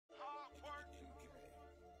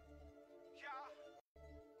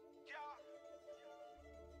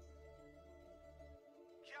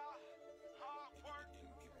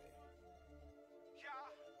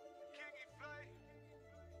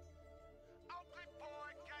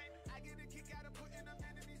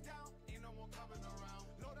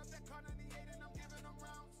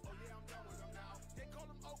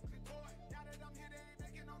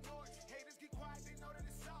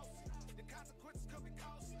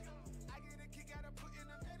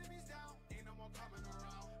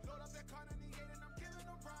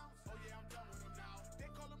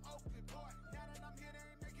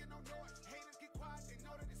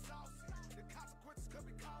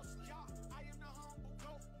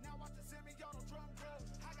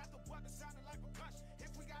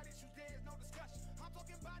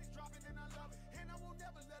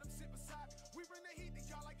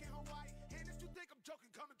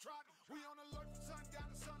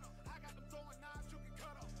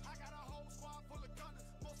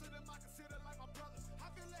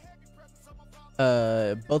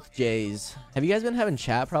Both J's. Have you guys been having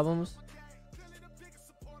chat problems?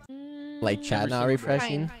 Like chat not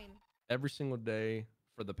refreshing? Every single day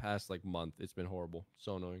for the past like month, it's been horrible.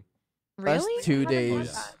 So annoying. Really? Last 2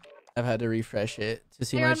 days, I've had to refresh it to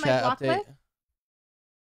see my You're chat on my block update. list?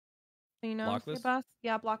 You know, Sebas?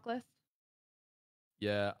 Yeah, block list.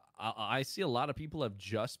 Yeah, I see a lot of people have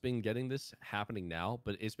just been getting this happening now,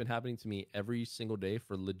 but it's been happening to me every single day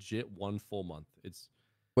for legit 1 full month. It's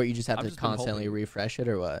where you just have to constantly refresh it,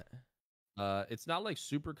 or what? It's not like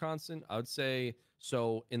super constant. I would say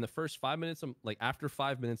so. In the first 5 minutes, like after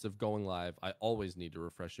 5 minutes of going live, I always need to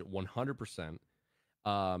refresh it 100%.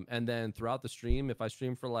 And then throughout the stream, if I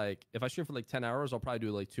stream for like 10 hours, I'll probably do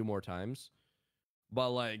it like 2 more times.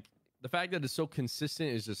 But like the fact that it's so consistent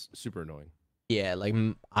is just super annoying. Yeah, like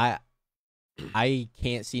I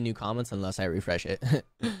can't see new comments unless I refresh it.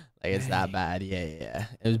 Like it's that bad. Yeah.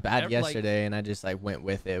 It was bad yesterday, and I just like went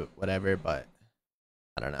with it, whatever. But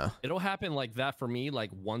I don't know. It'll happen like that for me,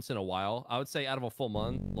 like once in a while. I would say out of a full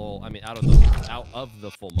month. Well, I mean, out of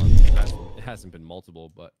the full month, it hasn't been multiple,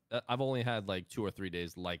 but I've only had like 2 or 3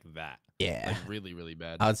 days like that. Yeah, like really, really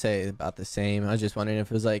bad. I would say about the same. I was just wondering if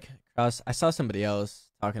it was like cross. I saw somebody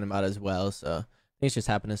else talking about it as well, so I think it's just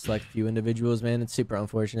happened to select a few individuals. Man, it's super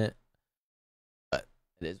unfortunate, but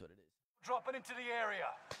it is what it is. Dropping into the area.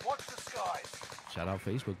 Watch the skies. Shout out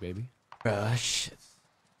Facebook, baby. Shit.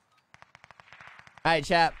 All right,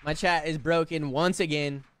 chat. My chat is broken once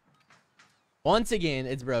again. Once again,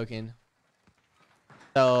 it's broken.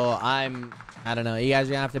 So I don't know. You guys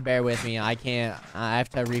are gonna have to bear with me. I have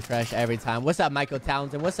to refresh every time. What's up, Michael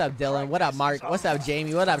Townsend? What's up, Dylan? What up, Mark? What's up,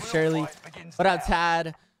 Jamie? What up, Shirley? What up,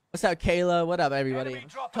 Tad? What's up, Kayla? What up, everybody? I'm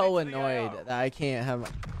so annoyed that I can't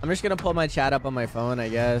have. I'm just gonna pull my chat up on my phone, I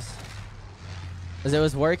guess, because it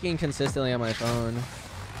was working consistently on my phone.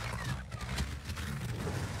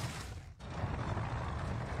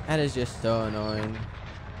 That is just so annoying.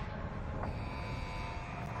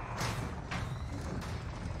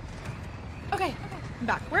 Okay, I'm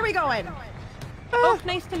back. Where are we going? Oh,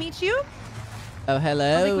 nice to meet you. Oh, hello.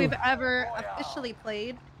 I don't think we've ever officially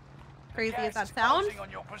played. Crazy as that sounds.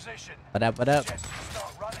 What up, what up?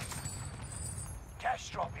 Cash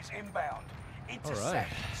drop is inbound.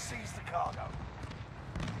 Intercept. Seize the cargo.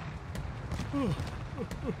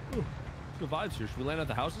 Good vibes here. Should we land at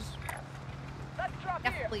the houses? Let's drop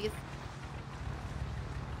yes, here. Please.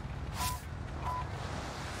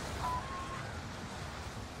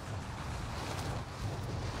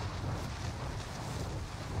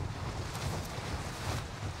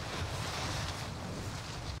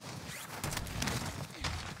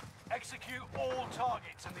 Execute all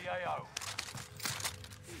targets in the AO.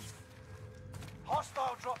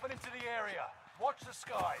 Hostile dropping into the area. Watch the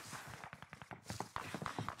skies.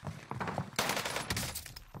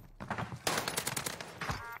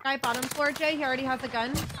 Guy bottom floor, Jay. He already has a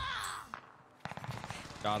gun.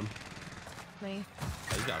 Got him. Nice.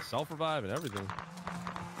 Yeah, he got self-revive and everything.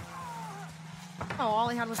 Oh, all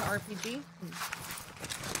he had was an RPG.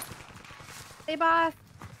 Hey, boss.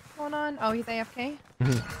 What's going on? Oh, he's AFK.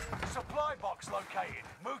 Supply box located.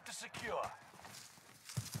 Move to secure.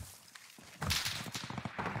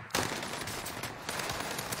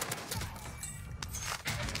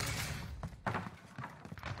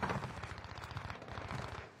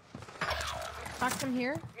 Knocked him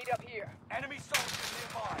here. Meet up here. Enemy soldiers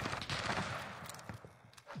nearby.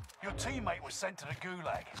 Your teammate was sent to the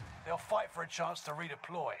gulag. They'll fight for a chance to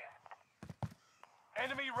redeploy.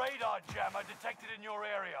 Enemy radar jammer detected in your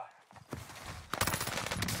area.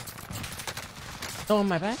 Oh, on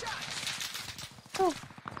my back. Oh.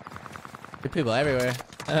 There are people everywhere.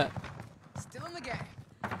 Still in the game.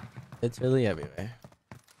 It's really everywhere.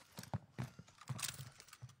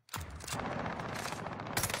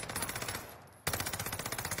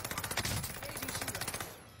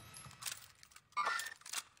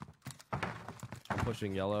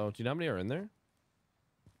 pushing yellow. Do you know how many are in there?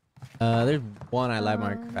 There's one I live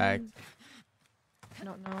mark cracked. I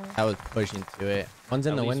don't know. I was pushing to it. One's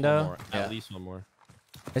in At the least window. one more. Yeah. At least one more.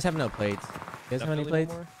 I just have no plates. You guys have any Definitely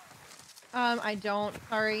plates? one more. I don't.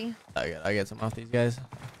 Sorry. I get some off these guys.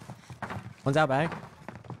 One's out back.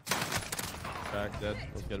 Back dead.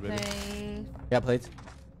 Let's get it, baby. Okay. Got plates.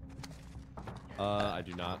 I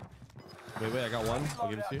do not. Wait, I got one. I'll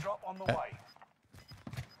give it to you. Drop on the Okay. way.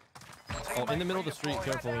 Oh, in the middle of the street.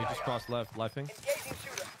 Careful, he just crossed left. Lifing.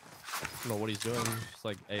 I don't know what he's doing. Just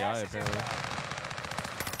like AI apparently.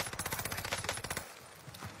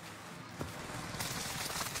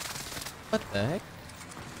 What the heck?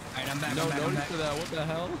 Alright, I'm back. No I'm back. I'm notice back. for that. What the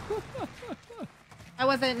hell? I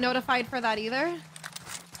wasn't notified for that either.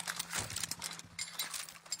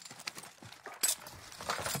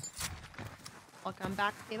 Welcome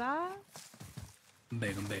back, Sebas. I'm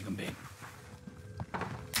big. I'm big. I'm big.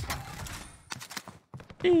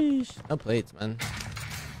 Sheesh. No plates, man.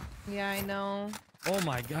 Yeah, I know. Oh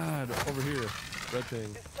my God! Over here, red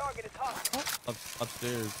thing.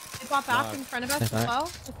 Upstairs. They bought back Knock. in front of us That's as right. well.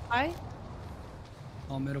 This guy.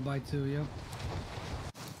 All middle by 2. Yep.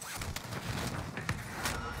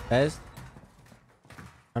 Guys? I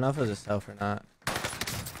don't know if it was a stealth or not.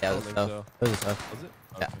 Yeah, it was a think stealth. so. It was a stealth. Was it?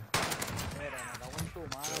 Yeah.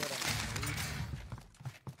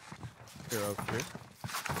 Here, over here.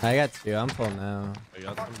 I got two. I'm full now. I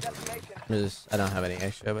got some. I don't have any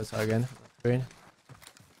extra, but it's all good. Green.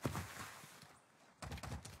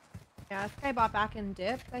 Yeah, this guy bought back and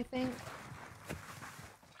dipped, I think.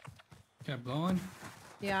 Kept going.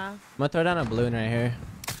 Yeah. I'm gonna throw down a balloon right here.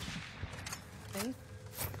 Nice.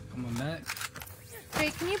 Come on back.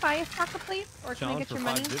 Wait, can you buy a stack of plates? Or can I Challenge get for your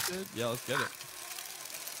 5 money? gifted? Yeah, let's get it.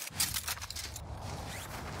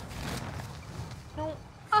 No.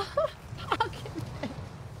 Oh, fucking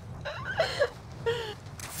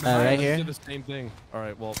Right Let's here. do the same thing. All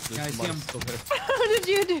right. Well, Yeah, I this see him. money's still there. How did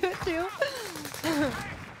you do it too?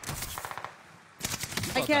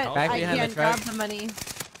 I can't. Back I behind the can't grab truck. the money.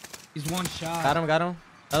 He's one shot. Got him.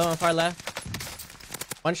 Another one far left.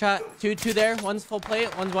 One shot. Two there. One's full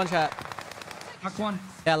plate. One's one shot. Knock one.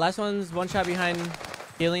 Yeah, last one's one shot behind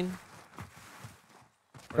healing.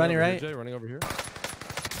 Running over here, right. Jay, running over here.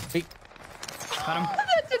 Peek. Got him.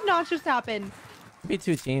 That did not just happen. Be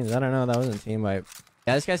two teams. I don't know. That wasn't team wipe.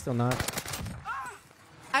 Yeah, this guy's still not.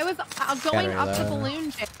 I was going Gotta up the reload. balloon,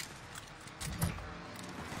 Jay.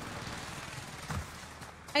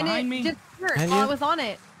 And Behind it me. disappeared Behind while I you? was on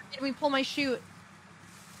it. Did we pull my chute?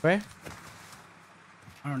 Where?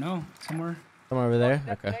 I don't know. Somewhere. Somewhere over there.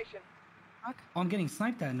 Okay. Oh, I'm getting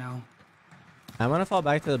sniped at now. I'm gonna fall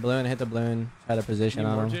back to the balloon, hit the balloon, try to position Need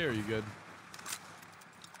more, on Jay, him. or are you good?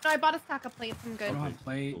 No, I bought a stack of plates. I'm I good. don't have Cool,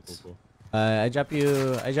 plates. cool. I drop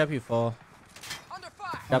you full. All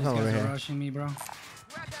Drop these him over guys are here. rushing me, bro. I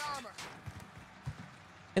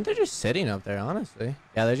think they're just sitting up there, honestly.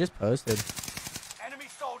 Yeah, they're just posted. Enemy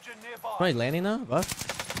soldier nearby. Somebody's landing though, above.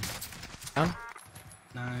 Down.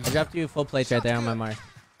 I Nice. dropped you full plates right there on my mark.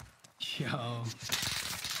 Yo.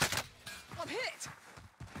 I'm hit.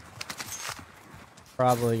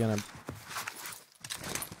 Probably gonna.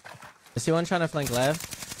 I see one trying to flank left.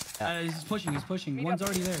 He's pushing. He's pushing. One's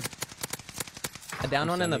already there. A down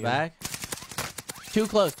one in the sending him. back. Too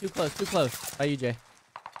close. By you, Jay.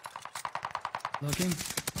 Looking.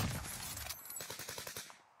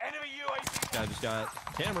 Enemy UAV. Guy just got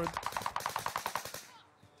cameraed.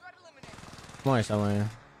 More somewhere.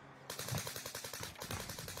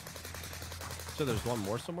 So there's one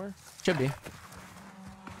more somewhere. Should be.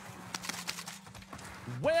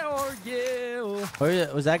 Where are you?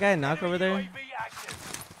 Where was that guy knocked over there? UAV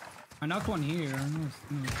active. I knocked one here. I don't know.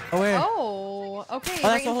 Oh, where? Oh, okay. Oh,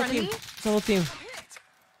 Right that's the in whole front team. of me. That's the whole team.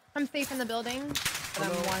 I'm safe in the building. But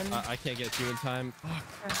I'm one. I can't get to you in time.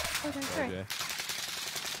 Okay, sorry. Okay.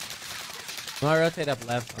 I'm gonna rotate up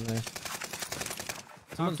left on this.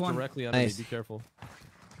 Someone's one. directly under Nice. me. Be careful.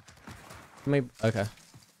 Maybe. Okay.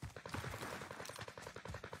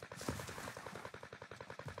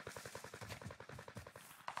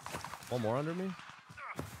 One more under me.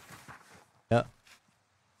 Yep.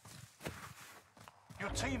 Your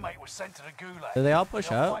teammate was sent to the gulag. Did they all push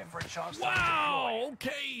They'll up? fight for a chance to Wow. redeploy.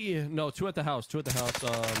 Okay. No, two at the house.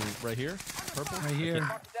 Right here. Purple. Right here.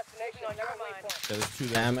 Yeah, there's two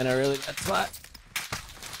there. Yeah, I'm in a really bad spot.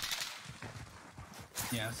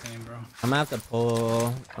 Yeah, same, bro. I'm gonna have to pull.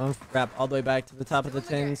 I'm gonna wrap all the way back to the top of the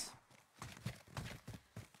tins.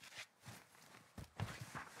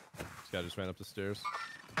 This guy just ran up the stairs.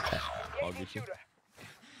 I'll get you.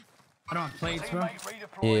 I don't have plates, bro. Teammate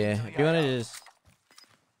redeployed Yeah, to the if you wanna AO. just,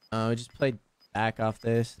 we just play back off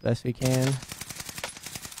this best we can.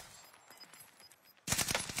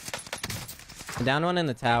 Down one in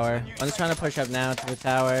the tower. One's trying to push up now to the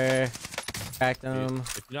tower. Cracked Dude, him.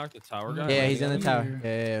 if you knock the tower guy, Yeah, like, he's in the tower.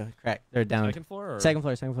 Yeah. Crack. They're down. second floor. Or? Second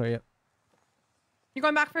floor. Yep. You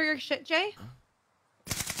going back for your shit, Jay?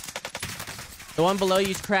 The one below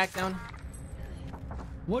you's cracked down.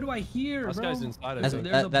 What do I hear, This bro? guy's inside of That's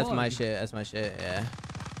it. that's my shit. That's my shit. Yeah.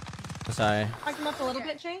 I'm sorry. Back him up a little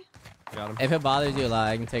bit, Jay. Got him. If it bothers you a lot,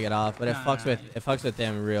 I can take it off. But it Nah, fucks with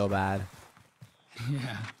them real bad.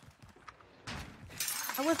 Yeah.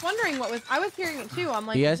 I was wondering what was. I was hearing it too. I'm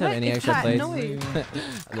like, You guys have what any is extra that plates? noise?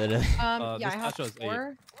 Literally. Yeah, this I have nacho's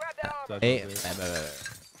 4. So Hey.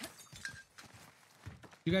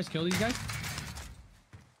 You guys kill these guys?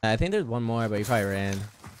 I think there's one more, but he probably ran.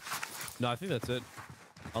 No, I think that's it.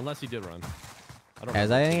 Unless he did run. I don't. Guys,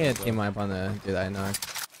 remember I if he think did, it's though. team wipe on the dude I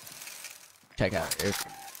knocked. Check out. Here.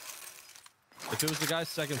 If it was the guy's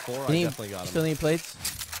second floor, You I need, definitely got him. still need plates?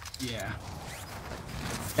 Yeah.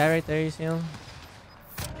 Guy right there, you see him?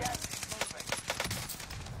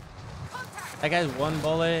 That guy's one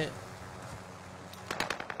bullet. I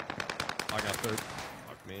got third.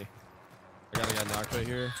 Fuck me. I got a guy knocked right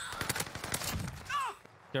here.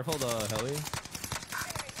 Careful the heli.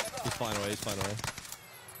 He's flying away. He's flying away.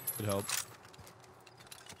 Good help.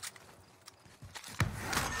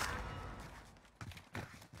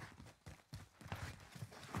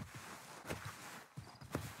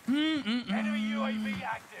 Enemy UAV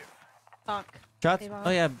active. Fuck. Shots. Save Oh off.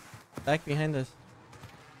 yeah, back behind us.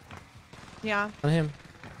 Yeah. On him.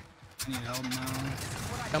 I need help now.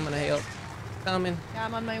 Coming to help. Coming. Yeah,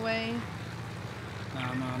 I'm on my way. Nah,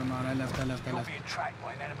 I'm out. I left. You're being tracked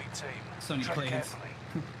by an enemy team. So many Tread plates. carefully.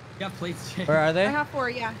 You got plates, Jay. Where are I they? have 4.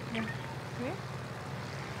 Yeah. Here.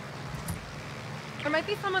 There might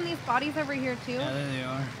be some on these bodies over here too. Yeah, there they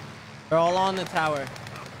are. They're all on the tower.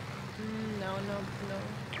 No.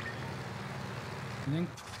 You think?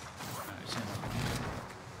 Alright, shit.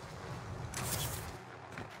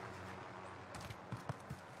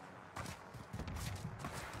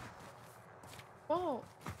 Whoa.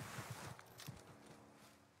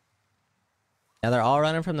 Yeah, they're all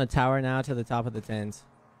running from the tower now to the top of the tents.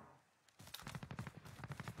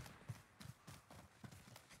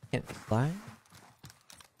 Can't fly?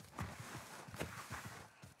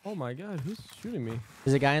 Oh my god, who's shooting me?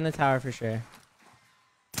 There's a guy in the tower for sure.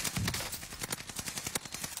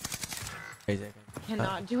 Crazy.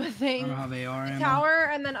 Cannot do a I thing. don't have AR The ammo. tower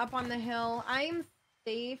and then up on the hill. I'm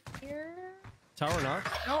safe here. Tower knocked.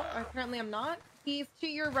 No, apparently I'm not. He's to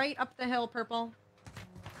your right up the hill, purple.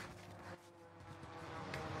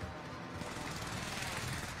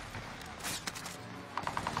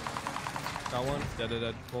 Got one.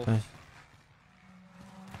 Dead. Cool. Nice.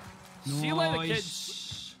 See you later, Nice.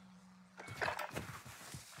 kids.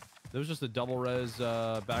 There was just a double res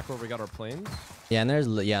back where we got our planes. Yeah, and there's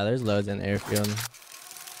loads in the airfield.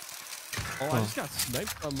 Oh, I just got sniped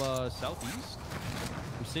from southeast.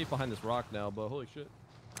 I'm safe behind this rock now, but holy shit.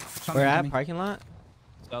 We're at parking lot.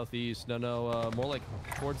 Southeast. No. More like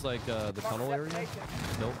towards like the tunnel area.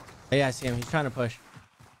 Nope. Oh, yeah, I see him. He's trying to push.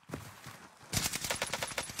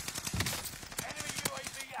 Enemy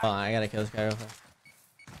UAV Oh, I gotta kill this guy real quick.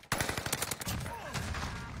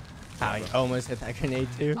 Ow, he almost hit that grenade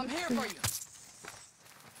too. I'm here for you.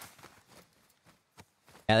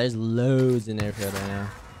 Yeah, there's loads in airfield right now.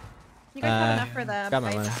 You guys have enough for the got my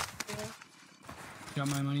fight money. back. Got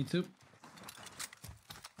my money too.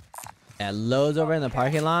 Yeah, loads over in the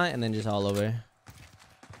parking lot and then just all over.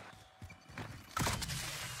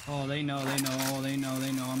 Oh, they know. Oh, they know.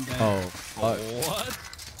 I'm dead. Oh, fuck. What?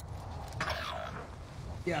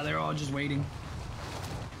 Yeah, they're all just waiting.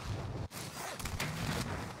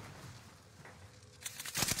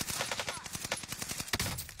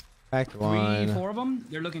 Cracked 3, one. 4 of them.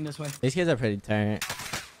 They're looking this way. These kids are pretty turnt.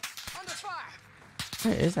 Under fire.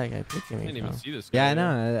 Where is that guy picking I me didn't even from? see this guy. Yeah, I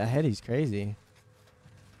know. That head, he's crazy.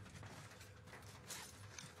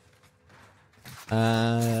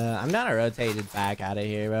 I'm gonna rotate it back out of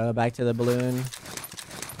here, bro. Back to the balloon.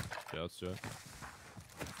 Yeah, let's do it.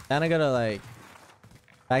 Then I go to like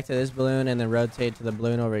back to this balloon and then rotate to the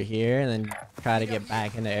balloon over here and then try to get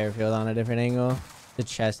back into airfield on a different angle. The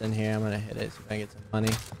chest in here, I'm gonna hit it so I get some money.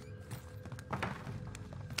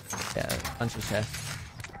 Yeah, bunch of chests.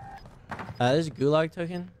 There's a gulag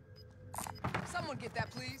token. Someone get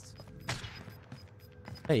that, please.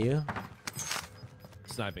 Hey, you.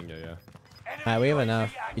 Sniping, yeah. Alright, we have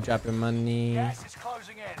enough. You drop your money. Gas is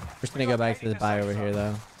closing in. We're just gonna go back to the buy over here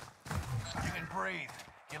though. You can breathe.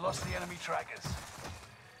 You lost the enemy trackers.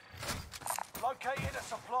 Located a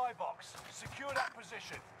supply box. Secure that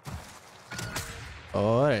position.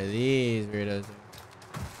 Oh, what are these weirdos?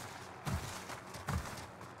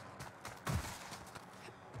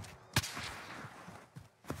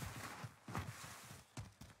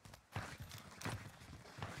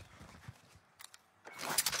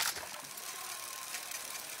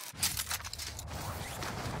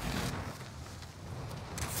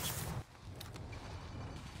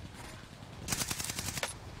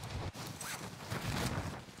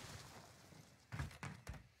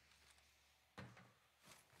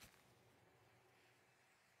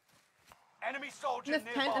 Enemy In soldier this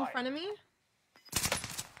nearby. tent in front of me.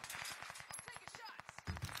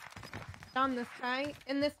 Down this guy.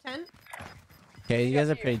 In this tent. Okay, you guys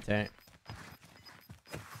are pretty tight.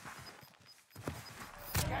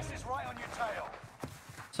 Gas is right on your tail.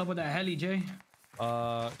 What's up with that heli, Jay?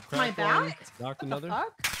 My cracked one, back? knocked What another. the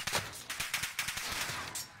fuck?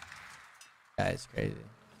 Guys, crazy.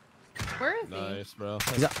 Where is he? Nice, bro.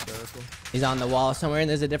 He's That's up. hysterical. He's on the wall somewhere, and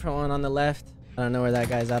there's a different one on the left. I don't know where that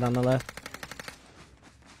guy's at on the left.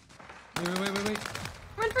 Wait.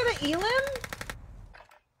 Went for the Elim?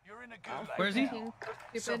 You're in a gulag. Where is he? now.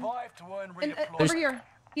 Stupid. Survive to earn And, redeployment. over here.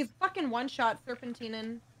 He's fucking one shot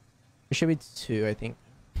serpentining. There should be 2, I think.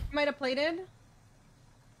 Might have plated.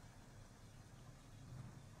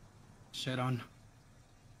 Shit on.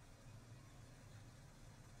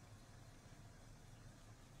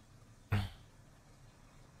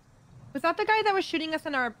 Was that the guy that was shooting us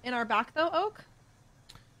in our back though, Oak?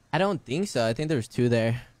 I don't think so. I think there's 2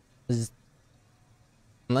 there.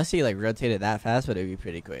 Unless he like rotated that fast, but it'd be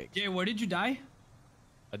pretty quick. Jay, where did you die?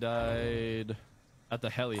 I died at the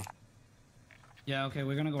heli. Yeah, okay,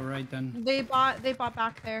 we're gonna go right then. They bought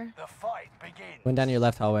back there. The fight begins. Went down your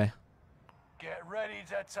left hallway. Get ready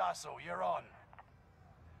to tussle. You're on.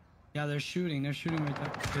 Yeah, they're shooting. They're shooting right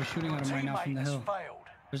there. They're shooting at him right now from the Teammate has hill. failed.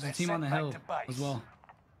 There's a They're team on the sent hill back to base. as well.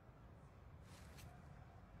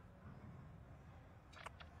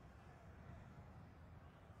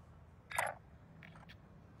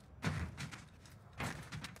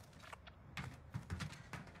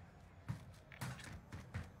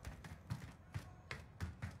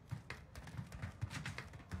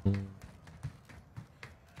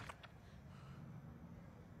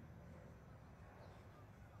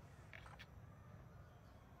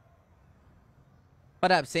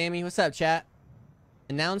 What up, Sammy? What's up, chat?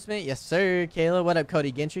 Announcement? Yes, sir. Kayla. What up,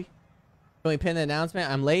 Cody Gentry? Can we pin the announcement?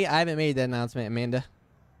 I'm late. I haven't made the announcement, Amanda.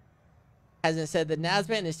 Hasn't said the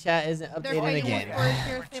announcement, and his chat isn't They're updated fighting again. with words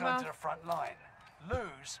here, Return Sebas. to the front line.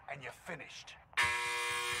 Lose and you're finished.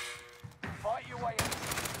 Fight your way in.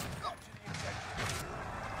 Up to the objective.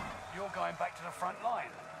 You're going back to the front line.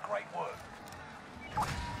 Great work.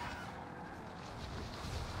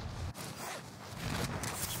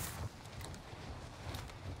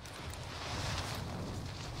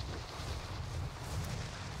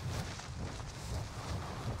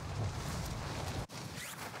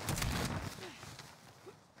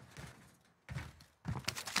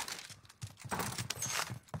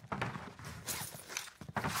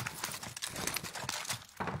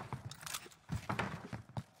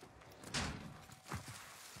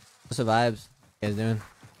 What's the vibes? You guys doing?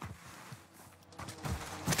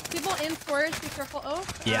 People in storage, be careful, Oak.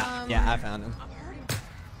 Yeah, I found him.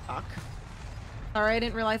 Fuck. Sorry, I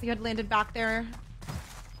didn't realize you had landed back there.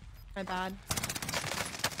 My bad.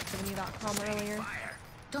 Giving you that comment earlier.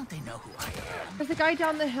 Don't they know who I am? There's a guy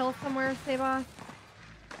down the hill somewhere, Sebas.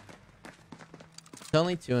 There's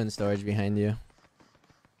only 2 in storage behind you.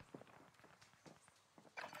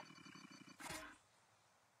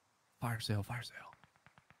 Fire sale, fire sale.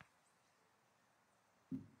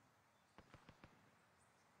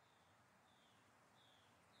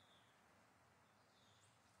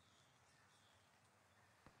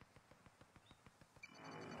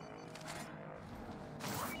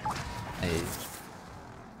 Hey.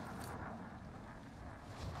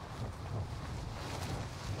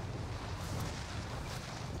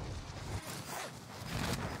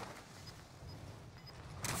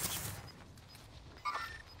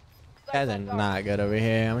 Guys are not good over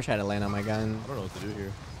here. I'm gonna try to land on my gun. I don't know what to do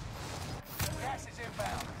here. Gas is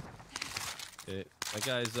inbound. Okay, that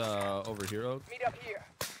guy's over here, Oak. Meet up here.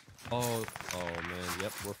 Oh man,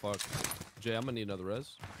 yep, we're fucked. Jay, I'm gonna need another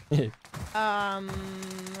res. That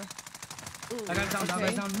guy's down,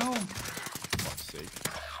 okay. no. Fuck's sake.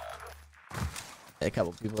 A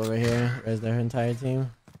couple people over here. Res their entire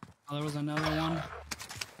team. Oh, there was another one.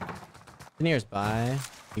 Nearest by.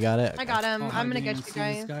 You got it? I got him. Oh, I'm I gonna didn't get even you see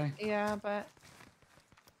guys. this guy. Yeah, but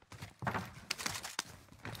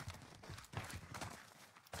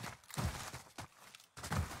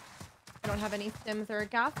I don't have any stims or a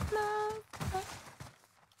gas mask.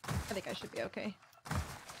 I think I should be okay.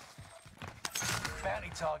 Bounty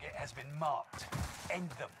target has been marked. End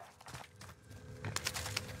them.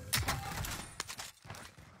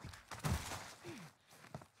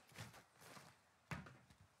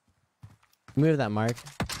 Move that mark.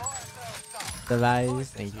 Jdevise.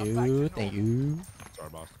 Thank you. Thank you. Sorry,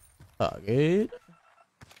 boss. Oh, good.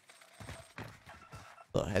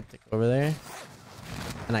 Little head tick over there.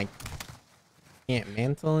 And I can't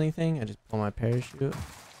mantle anything. I just pull my parachute.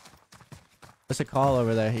 What's a call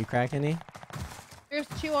over there? You crack any? There's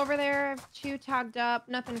 2 over there. I have 2 tagged up.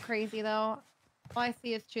 Nothing crazy though. All I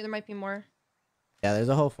see is 2. There might be more. Yeah, there's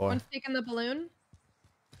a whole 4. One's taking the balloon.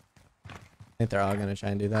 I think they're all gonna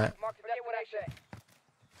try and do that.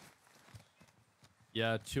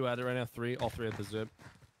 Yeah, 2 at it right now. 3. All 3 at the zip.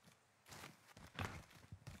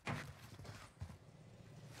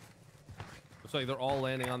 Looks like they're all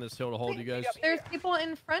landing on this hill to hold you guys. There's people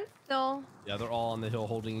in front still. Yeah, they're all on the hill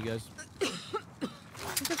holding you guys.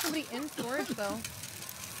 There's somebody in storage though.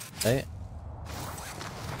 Hey.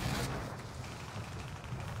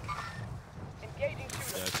 Yeah, I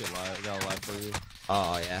see a live. I got a live for you.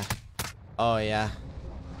 Oh yeah. Oh yeah.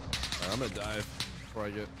 Alright, I'm gonna dive before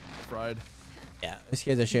I get fried. Yeah, these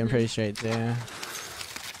kids are shooting pretty straight too.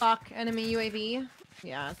 Fuck, enemy UAV.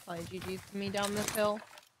 Yeah, it's probably GG's to me down this hill.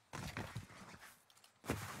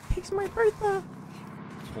 It's my birthday.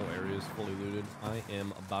 This whole area is fully looted. I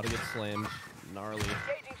am about to get slammed. Gnarly.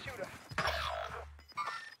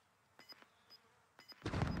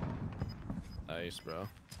 Nice, bro.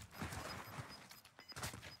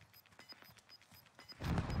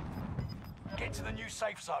 Get to the new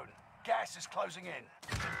safe zone. Gas is closing in.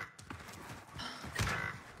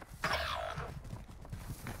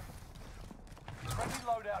 Friendly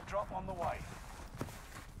loadout drop on the way.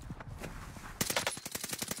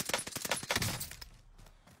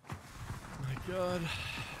 Oh my god.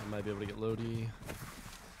 I might be able to get Lodi.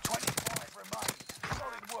 25 remain.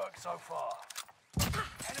 Solid work so far.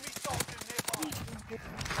 Enemy soldier nearby.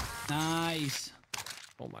 Nice.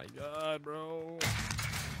 Oh my god, bro.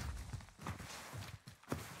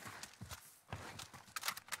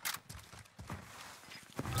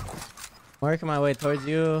 Working my way towards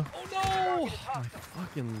you. Oh no! Oh my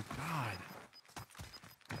fucking god.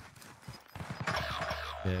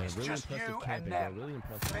 Yeah, It's really just impressive you and camping, them. bro. Really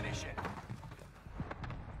impressive. Finish it.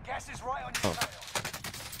 Gas is right on your tail.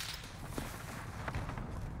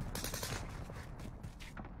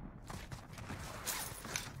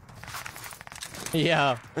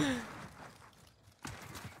 Yeah. Oh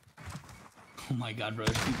my god, bro.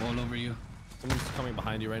 There's people all over you. Someone's coming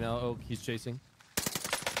behind you right now. Oh, he's chasing.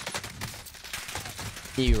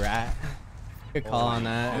 You rat. Good call on Good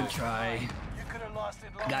that. try. You could have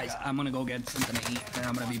lasted longer. Guys, I'm gonna go get something to eat, and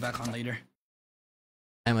I'm gonna be back on later.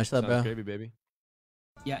 How much love, Sounds bro? gravy, baby.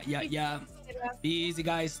 Yeah. Be easy,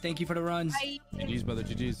 guys. Thank you for the runs. Bye. GG's, brother.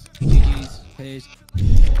 GG's. GG's. Peace.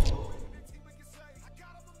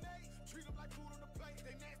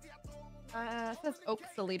 It says Oak's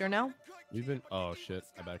the leader now. We've been. Oh shit!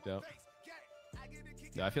 I backed out.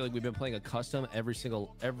 Yeah, I feel like we've been playing a custom every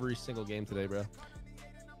single game today, bro.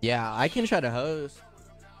 Yeah, I can try to host.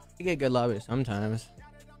 You get good lobbies sometimes.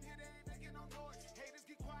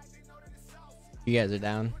 You guys are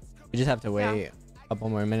down. We just have to wait a couple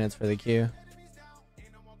more minutes for the queue.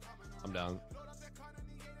 I'm down.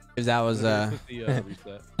 Cause that was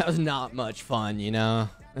Reset. that was not much fun, you know.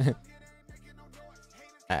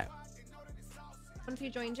 Alright. Once you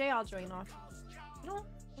join Jay, I'll join off. No.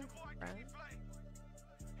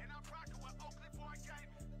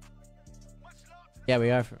 Yeah,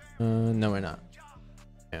 we are. No, we're not.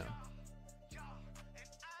 Yeah.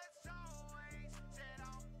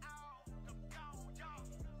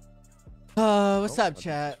 What's up,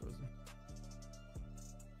 chat?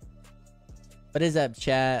 What is up,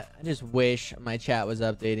 chat? I just wish my chat was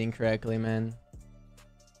updating correctly, man.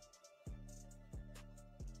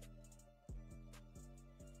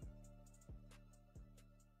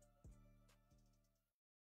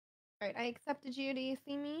 Alright, I accepted you. Do you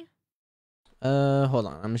see me? Hold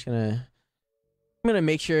on. I'm gonna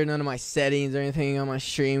make sure none of my settings or anything on my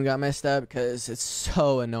stream got messed up because it's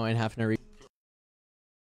so annoying having to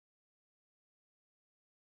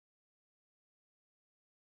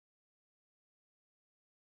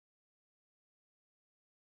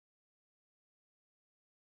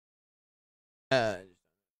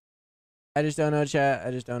I just don't know, chat.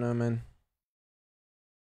 I just don't know, man.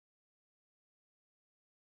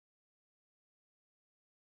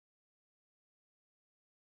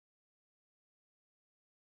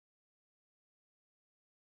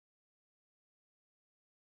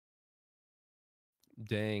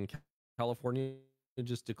 Dang, California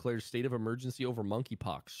just declared state of emergency over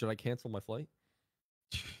monkeypox. Should I cancel my flight?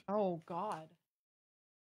 Oh God.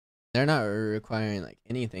 They're not requiring like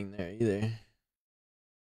anything there either.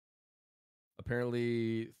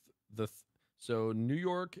 Apparently, so New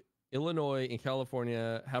York, Illinois, and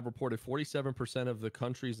California have reported 47% of the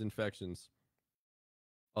country's infections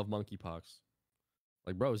of monkeypox.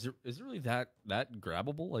 Like, bro, is it really that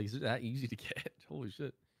grabbable? Like, is it that easy to get? Holy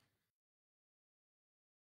shit!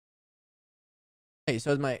 Hey,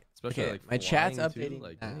 so is my Especially okay, like my chat's flying, too. updating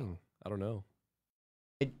Like, now. dang, I don't know.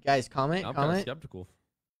 Hey, guys, comment, I'm kind of comment. skeptical.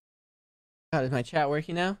 God, is my chat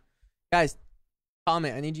working now? Guys,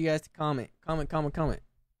 comment. I need you guys to comment. Comment, comment, comment.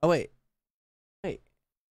 Oh, wait. Wait.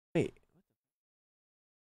 Wait.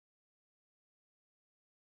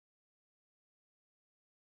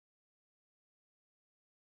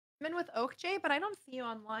 I'm in with Oak J, but I don't see you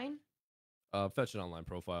online. Fetch an online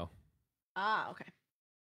profile. Ah, okay.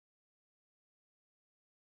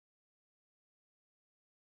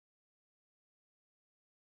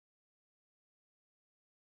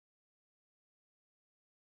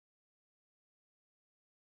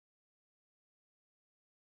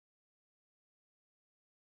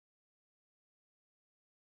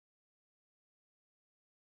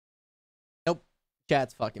 Nope.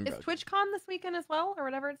 Chat's fucking Is broken. TwitchCon this weekend as well, or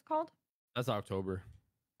whatever it's called? That's October.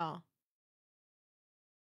 Oh.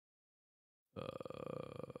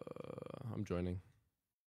 I'm joining.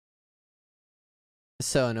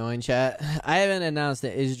 So annoying, chat. I haven't announced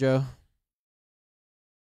it, Isdro.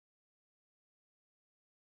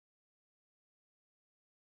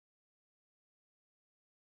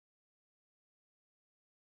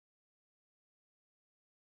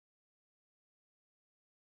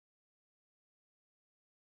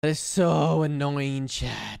 That is so annoying,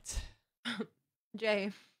 chat.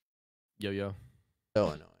 Jay. Yo. So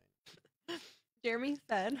annoying. Jeremy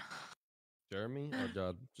said. Jeremy? Oh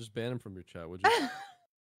god. Just ban him from your chat, would you?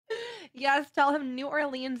 Yes, tell him New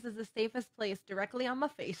Orleans is the safest place, directly on my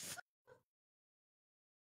face.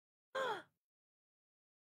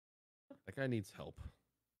 That guy needs help.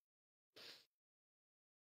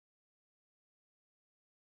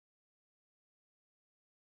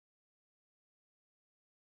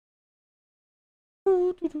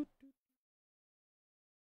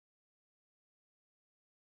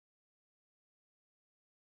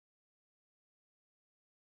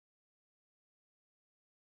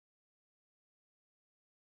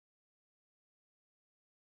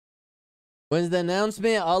 When's the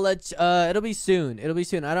announcement? I'll let it'll be soon. It'll be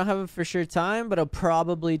soon. I don't have a for sure time, but it'll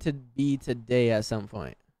probably be today at some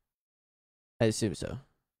point. I assume so.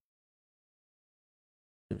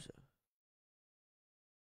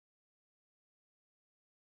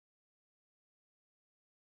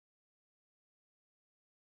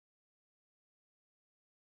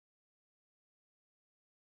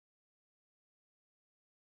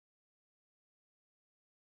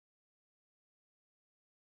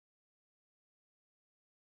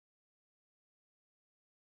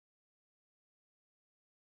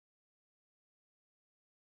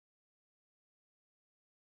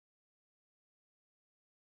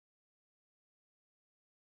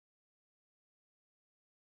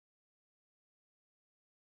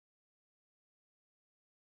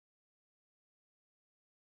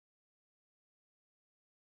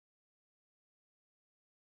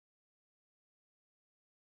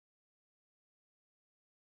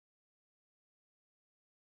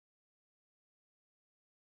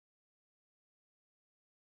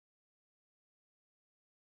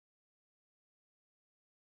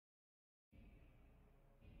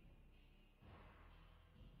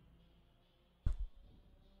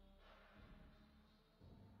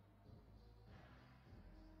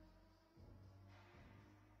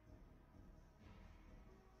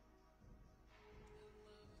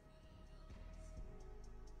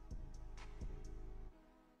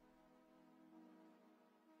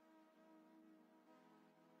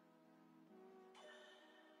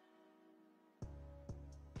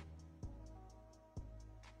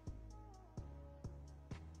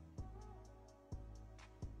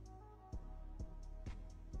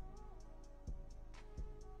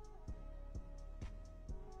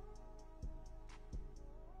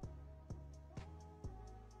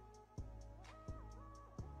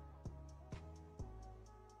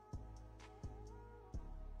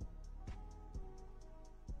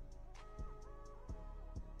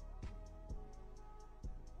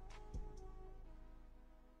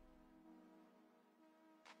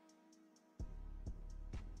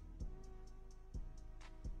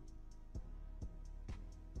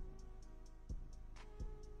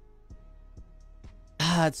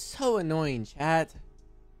 Ah, it's so annoying, chat.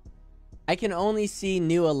 I can only see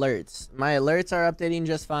new alerts. My alerts are updating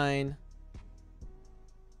just fine.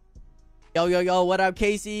 Yo, what up,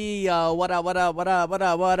 Casey? What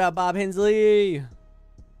up, Bob Hensley?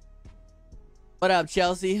 What up,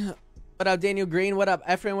 Chelsea? What up, Daniel Green? What up,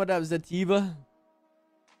 Efren? What up, Zativa?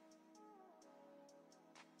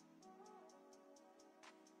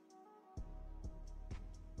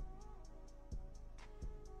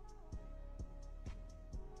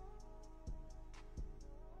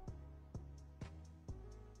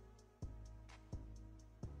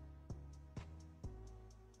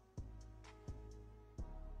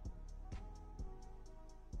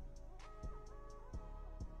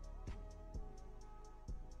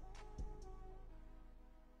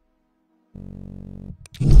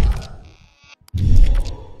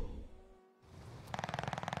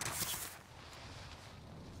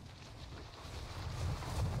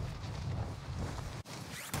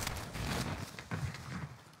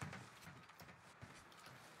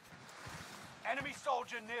 Enemy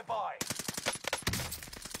soldier nearby.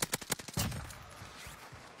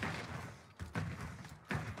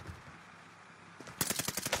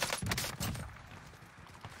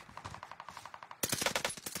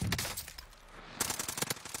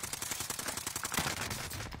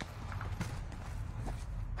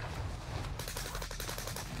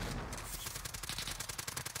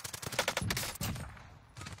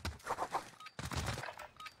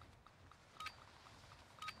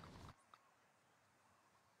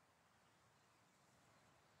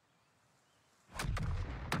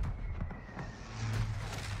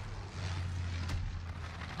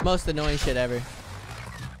 Most annoying shit ever.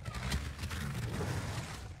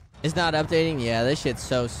 It's not updating? Yeah, this shit's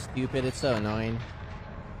so stupid. It's so annoying.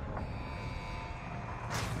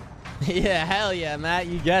 Yeah, hell yeah, Matt.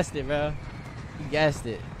 You guessed it, bro. You guessed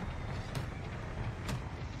it.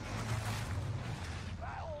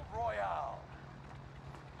 Battle Royale.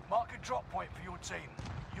 Mark a drop point for your team.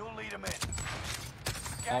 You'll lead them in.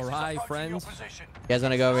 Gas All is right, approaching your friends. position. You guys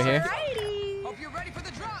want to go over here? Alrighty. Hope you're ready for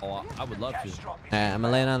the drop. Oh, I would love Gas to. drop is Alright, I'm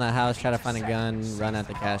gonna land on that house, try to find a gun, Intercept. run at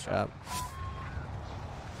the cash shop.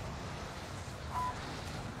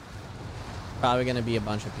 Probably gonna be a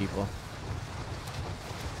bunch of people.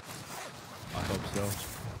 I hope so.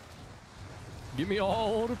 Give me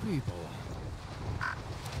all the people.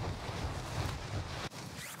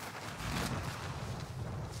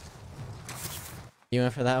 You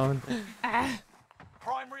went for that one?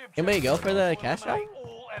 Primary Anybody go objective for the is to cash shop? eliminate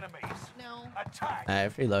all enemies. No. Attack.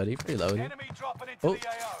 Alright, freeloading, freeloading. Enemy dropping into Oh. the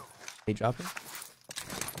AO. He dropping?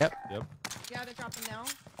 Yep. Yep. Yeah, they're dropping now.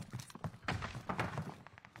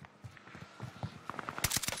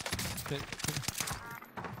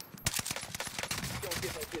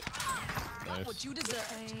 Nice. What you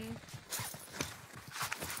deserve. Okay.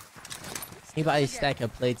 Anybody stack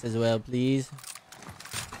of plates as well, please?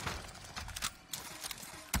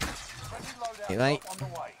 Friendly loadout Hey, mate. drop on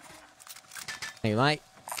the way. Hey, Mike.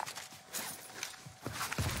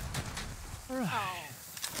 Oh. Okay.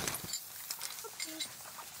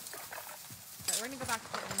 Alright, we're gonna go back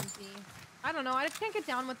to the MZ. I don't know. I just can't get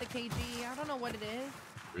down with the KG. I don't know what it is.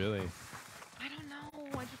 Really? I don't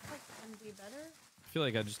know. I just like MZ better. I feel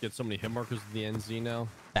like I just get so many hit markers with the NZ now.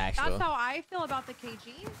 Factual. That's how I feel about the KG.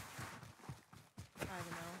 I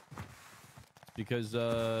don't know. Because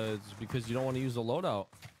it's because you don't want to use the loadout.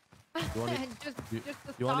 You want to just you,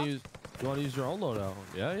 the you want stock. to use your own loadout.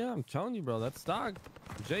 Yeah, yeah, I'm telling you, bro. That's stock.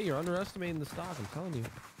 Jay, you're underestimating the stock. I'm telling you.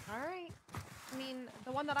 All right. I mean,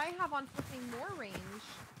 the one that I have on flipping more range.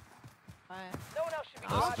 But No one else should be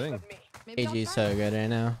That's the watching thing. with me. maybe I'll KG's try so it. good right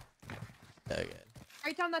now. So good.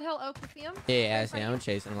 Right down that hill, Oak. You see him? Yeah, I Right see. in I'm front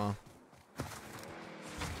chasing them all.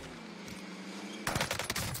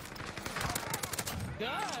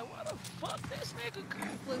 God, what the fuck this nigga? of you.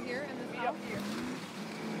 Blue here in the Be south. up here.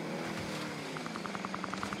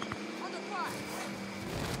 On the fire.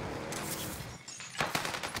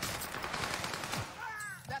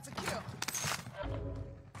 That's a kill.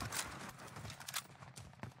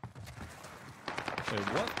 Wait,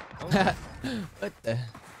 what? Oh, What the?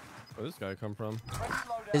 where'd this guy come from? Friendly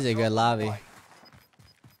loadout This is a drop good on the lobby. way.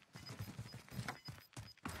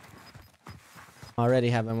 Already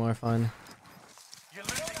having more fun. You're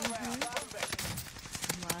losing ground. Move it.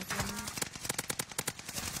 I'm lagging.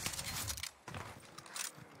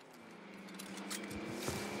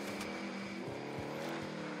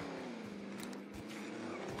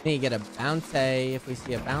 Need to get a bounty if we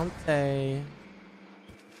see a bounty.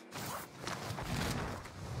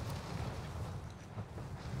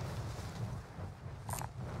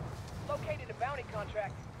 Located a bounty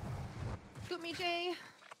contract. Scoop me, Jay.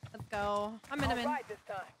 Let's go. I'm in All him. right this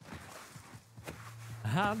time.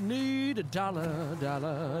 I need a dollar,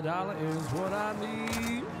 dollar, dollar is what I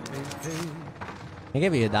need. I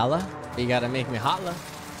give you $1. You gotta make me holla.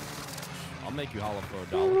 I'll make you holler for $1.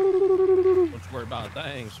 Don't you worry about a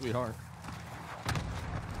thing, sweetheart.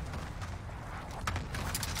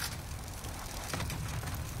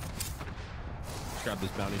 Let's grab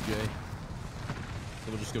this bounty, Jay. So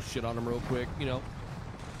we'll just go shit on him real quick, you know.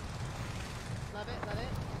 Love it. Love it.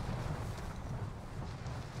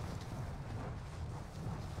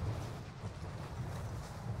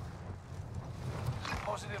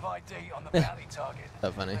 Positive ID on the bounty target.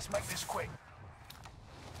 So funny. Let's make this quick.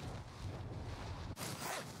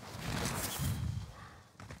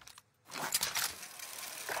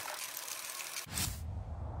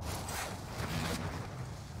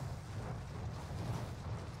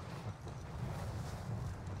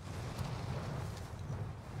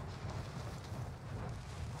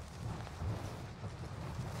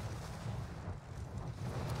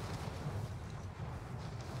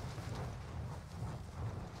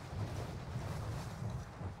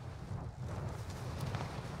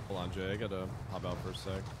 Hold on, Jay. I gotta hop out for a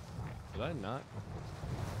sec. Did I not?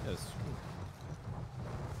 Yes.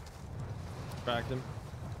 Cracked him.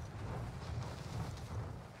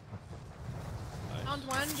 Nice. Found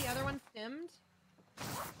one. The other one stimmed.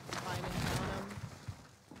 Fine, and found him.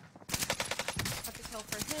 Got the kill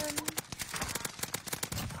for him.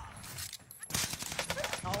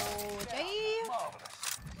 Oh, Jay.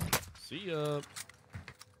 See ya.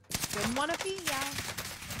 Didn't want to be ya.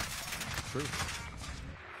 True.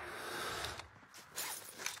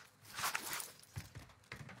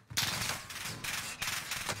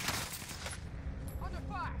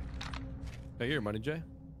 Hey, here, Money Jay.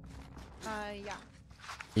 Yeah.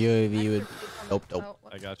 UAV would. Nope, Oh, nope.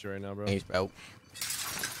 I got you right now, bro. Thanks, bro.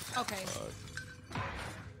 okay.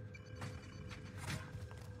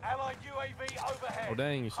 Allied UAV overhead. Oh,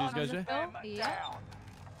 dang. You see these guys, Jay? Hill? Them Yep. down.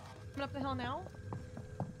 Coming up the hill now.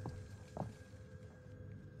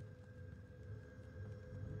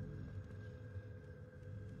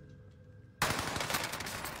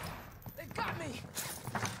 They got me.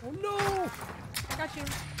 Oh, no. I got you.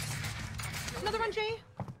 Another one, Jay.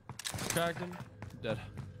 Cracked him. Dead.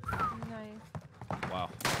 Nice. Wow.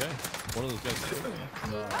 Okay. One of those guys.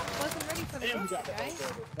 Wasn't ready for the guy.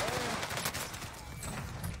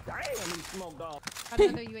 Damn, he smoked off. Got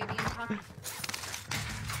another UAV in pocket.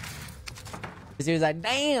 Cause he was like,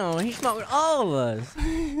 damn, he smoked all of us.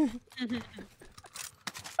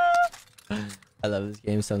 I love this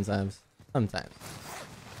game sometimes. Sometimes.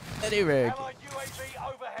 Very rare. Allied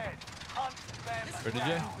UAV overhead. Hunt them Where did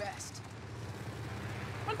you? down. Best.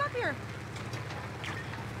 One's up here.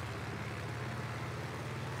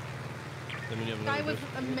 Then we have Guy another was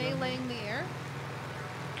dish. meleeing the air.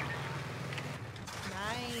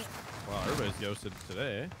 Nice. Wow, everybody's ghosted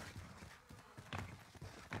today.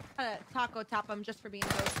 Gotta taco top him just for being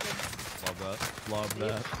ghosted. Love that. Love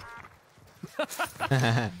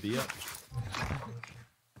that. Yep.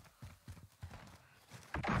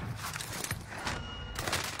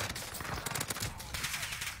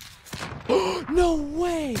 No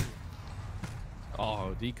way.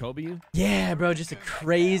 Oh, D Kobe you? Yeah, bro, just the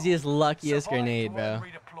craziest, luckiest Survive grenade, for bro.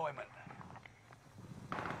 redeployment.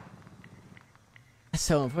 That's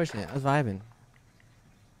so unfortunate. I was vibing.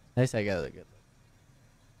 At least I got a good look.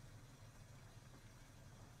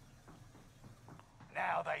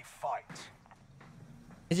 Now they fight.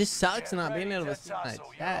 It just sucks Get not being ready able to to see my tussle,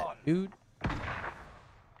 you're chat, on. dude.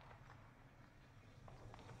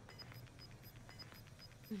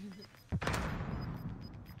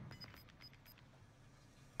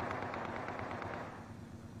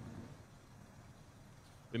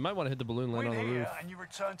 We might want to hit the balloon land Win on the here roof. and you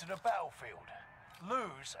return to the battlefield.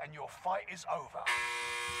 Lose and your fight is over.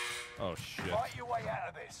 Oh shit. Fight your way out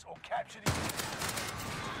of this or capture the...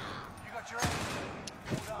 You got your enemy.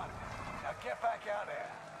 Well done. Now get back out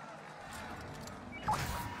there.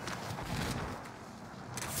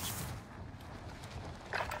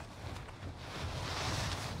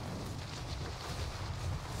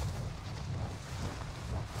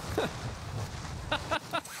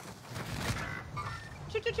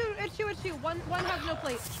 Shoot, shoot, shoot. It's you, it's you. One has no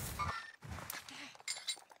plate.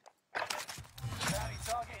 Bounty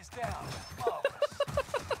target is down.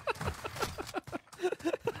 Marvelous.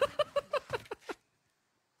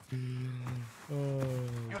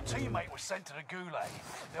 Your teammate was sent to the gulag.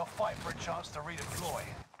 They'll fight for a chance to redeploy.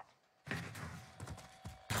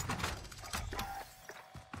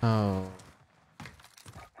 Oh.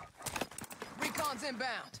 Recon's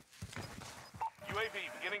inbound. UAV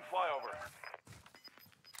beginning flyover.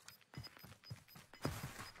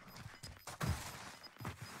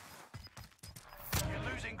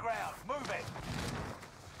 You're losing ground. Move it.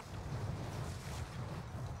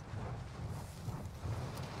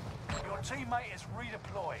 Your teammate is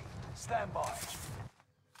redeploying. Stand by.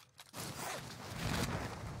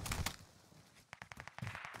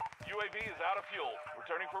 UAV is out of fuel.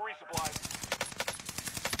 Returning for resupply.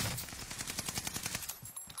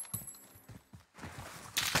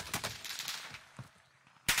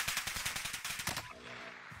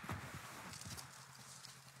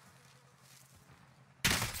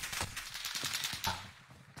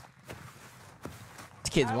 This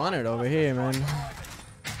kid's wanted over here, man.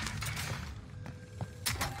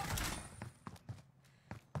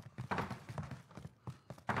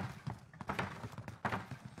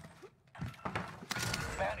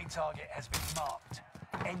 Bounty target has been marked.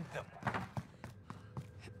 End them.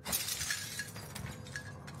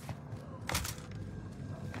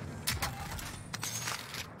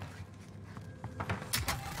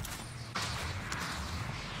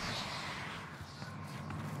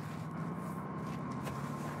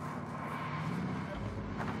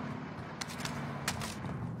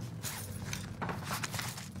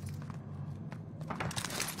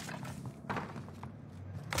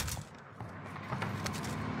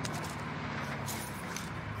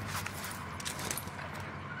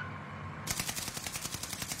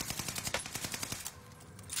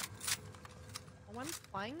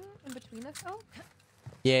 flying in between us though?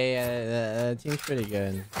 Yeah, the team's pretty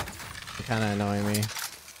good. They're kind of annoying me.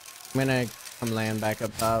 I'm gonna come land back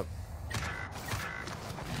up top.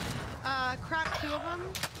 Crack 2 of them.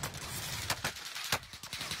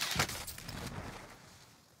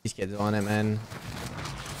 These kids want it, man.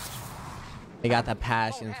 They got the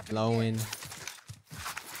passion flowing.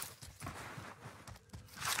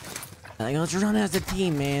 Like, let's run as a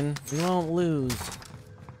team, man. We won't lose.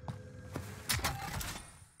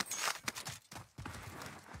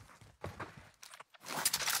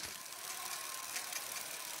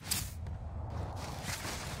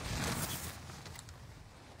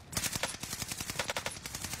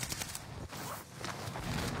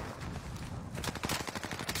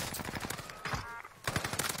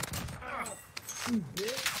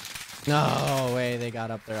 No way, they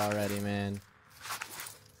got up there already, man.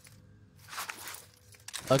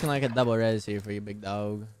 Looking like a double res here for you, big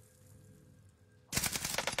dog.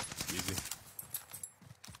 Easy.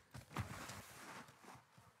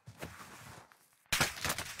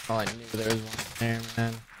 Oh, I knew there was one there,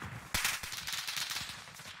 man.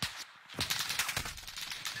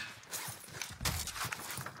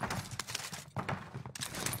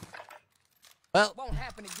 Well, Won't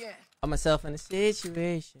happen again. put myself in a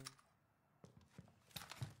situation.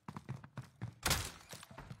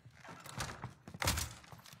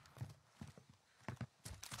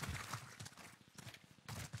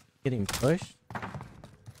 Getting pushed?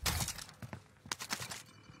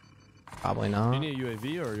 Probably Do not. you need a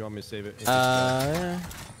UAV or you want me to save it? Probably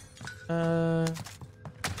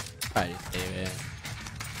just save it.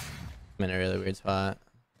 I'm in a really weird spot.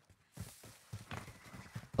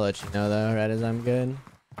 I'll let you know though, right as I'm good.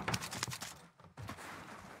 I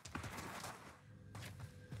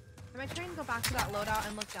might try and go back to that loadout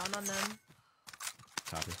and look down on them.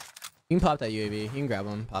 Copy. You can pop that UAV. You can grab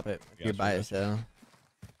them, pop it. You're by it, so.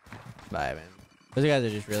 Bye, man. Those guys are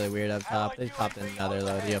just really weird up top. They popped another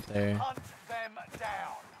loadie up there. Hunt them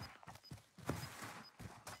down.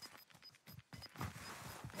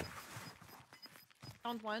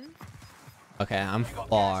 Found one. Okay, I'm You got gas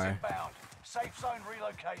far. inbound. Safe zone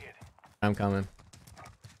relocated. I'm coming.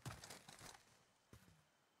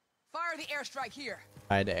 Fire the airstrike here.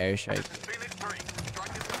 Tried to airstrike. Phoenix 3, strike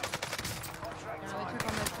it down. Contract Yeah, they took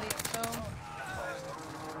all my plates though.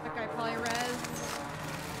 That guy probably res.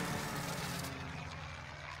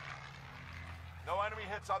 No enemy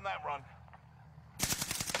hits on that run.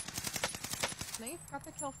 Nice, got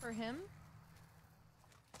the kill for him.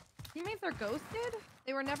 Teammates are ghosted?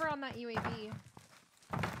 They were never on that UAV.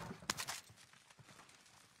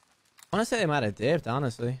 I want to say they might have dipped,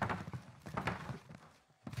 honestly. You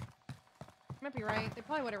might be right. They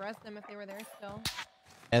probably would have rested them if they were there still.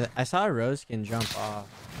 And I saw a rose skin jump off.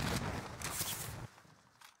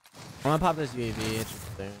 I'm gonna pop this UAV. It's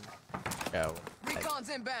just soon. Go. Recon's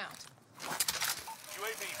inbound.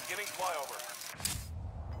 UAV beginning flyover.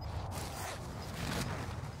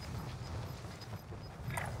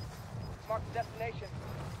 Mark the destination.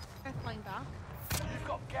 This guy's flying back. You've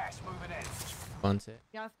got gas moving in. Wants it.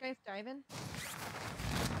 Yeah, this guy's diving.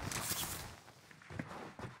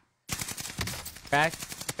 Crack.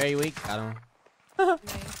 Very weak. Got him.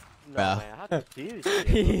 Nice. No, Bro. man, I have to see this shit.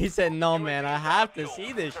 He said, no, man, I have to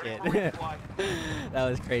see this shit. That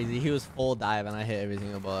was crazy. He was full dive and I hit every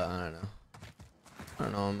single bullet. I don't know. I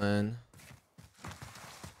don't know, man. Can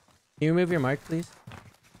you remove your mark, please?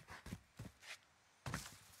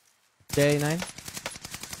 J9?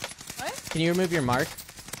 What? Can you remove your mark?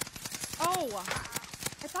 Oh!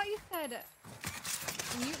 I thought you said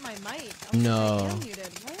mute my mic. I was No. like, I am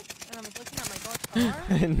muted. What? And I was looking at my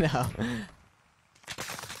GoPro. No.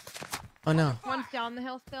 Oh, no. One's down the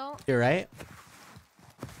hill still. You're right.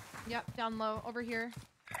 Yep, down low. Over here.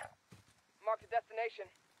 Mark the destination.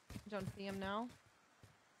 Don't see him now.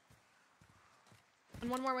 And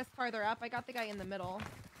one more was farther up. I got the guy in the middle.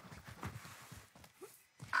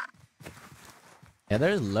 Yeah,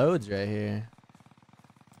 there's loads right here.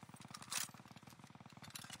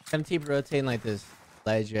 Gonna keep rotating like this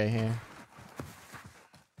ledge right here.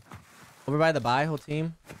 Over by the buy, whole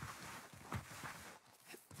team.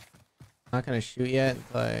 Not gonna shoot yet,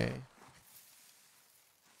 but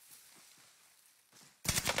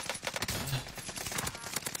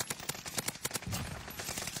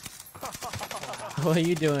what are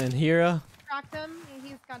you doing, hero? Cracked him.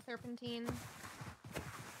 He's got serpentine.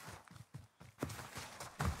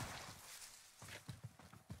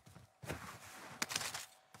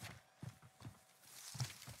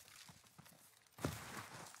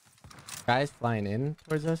 Guys flying in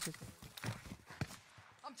towards us.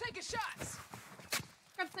 I'm taking shots.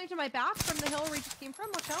 Got sniped in my back from the hill where we just came from.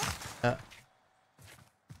 Watch out.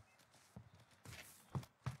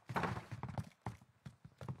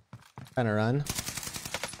 Trying to run.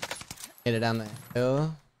 Get it down the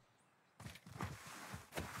hill.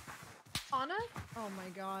 On us? Oh my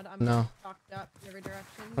god, I'm No. fucked up in every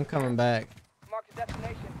direction. I'm coming back. Mark the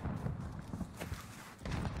destination.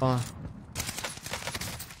 Come on.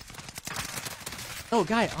 Oh,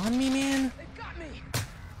 guy on me, man. They got me.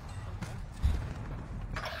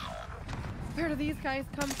 Where do these guys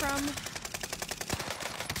come from?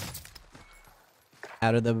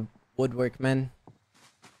 Out of the woodwork, man.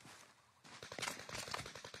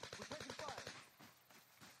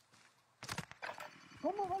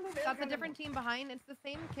 That's a different team behind. It's the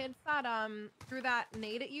same kids that threw that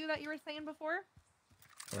nade at you that you were saying before.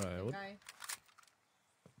 All right, what, Okay.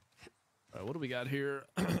 all right, what do we got here?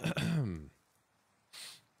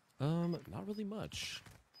 Not really much.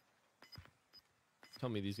 Tell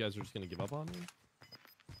me these guys are just gonna give up on me?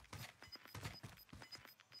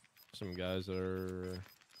 Some guys are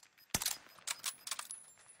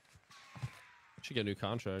should get new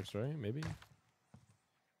contracts, right? Maybe.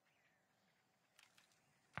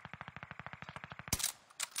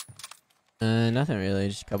 Nothing really.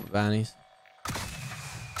 Just a couple bounties.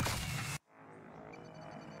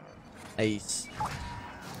 Nice.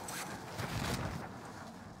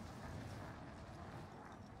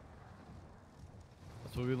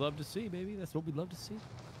 That's what we love to see, baby. That's what we love to see.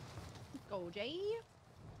 Let's go, Jay.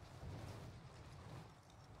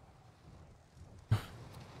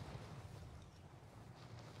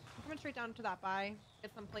 Coming straight down to that buy.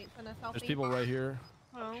 Get some plates and a selfie. There's people right here.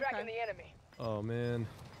 Oh, Tracking okay. the enemy. Oh man.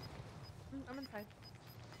 I'm inside.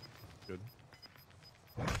 Good.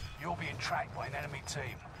 You're being tracked by an enemy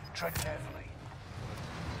team. Tread carefully.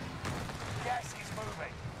 Gas is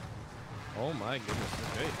moving. Oh my goodness.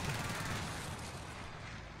 Okay.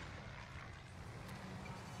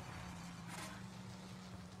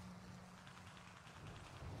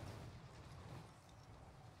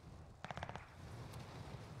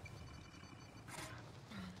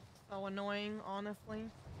 So annoying, honestly.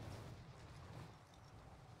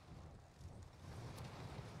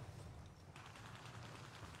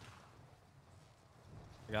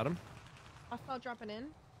 I got him. Hostile dropping in.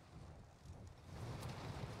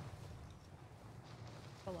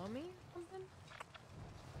 Below me? Something?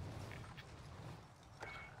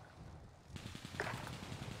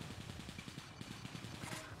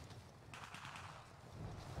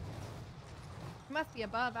 Must be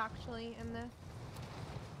above, actually, in this.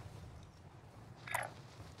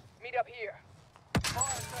 Meet up here. Fire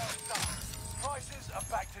sales done. Prices are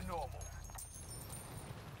back to normal.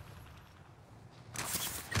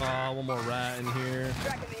 Oh, one more rat in here.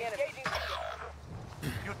 Tracking the enemy.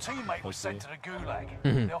 Engaging. Your teammate was sent to the Gulag.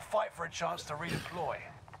 They'll fight for a chance to redeploy.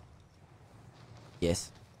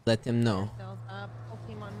 Yes. Let them know. Sales up. Full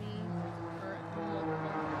team on me. Or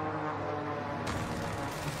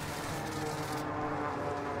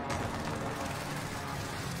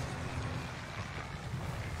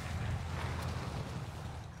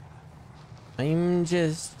I'm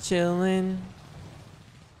just chilling.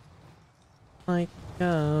 Like a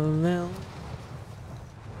little.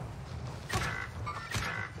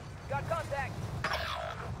 Got contact.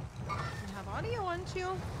 you have audio on you.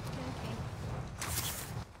 Okay.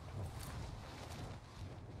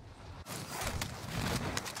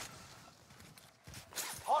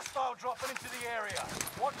 Hostile dropping into the area.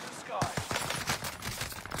 Watch the skies.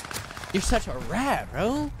 You're such a rat,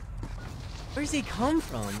 bro. Where's he come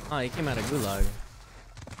from? Oh, he came out of Gulag.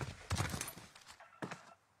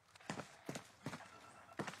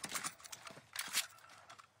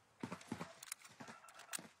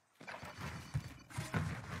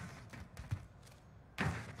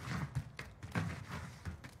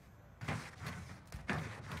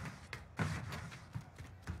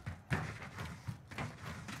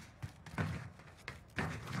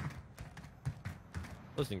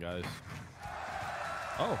 Listen, guys.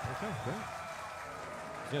 Oh, okay, great.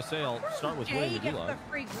 I was gonna say I'll start with Jay winning the gets gulag. the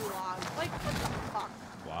free gulag. Like, what the fuck?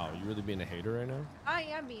 Wow, you really being a hater right now? I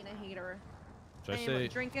am being a hater. Should I am say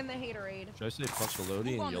drinking the haterade. should I say punch the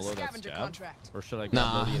Lodi Move and on to YOLO that scavenger scab? contract. Or should I grab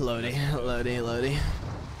Nah, Lodi and Lodi, Lodi, Lodi.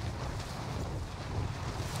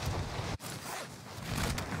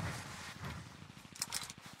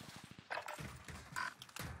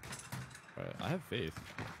 Alright, I have faith.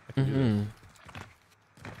 I can do this. Mm-hmm.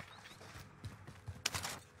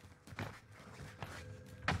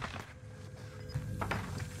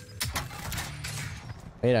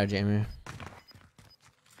 Wait out, Jamie.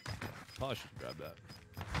 Probably should grab that.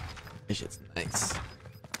 This shit's nice.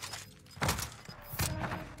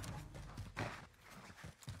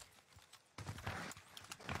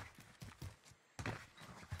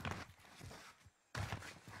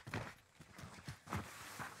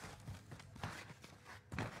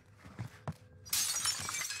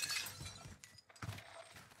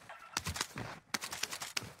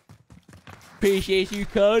 Appreciate you,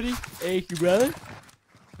 Cody. Thank you, brother.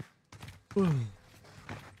 There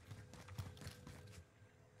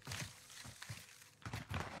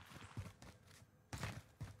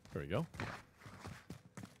we go.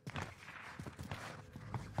 Are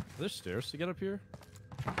there stairs to get up here?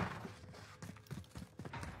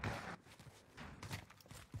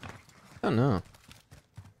 Oh no.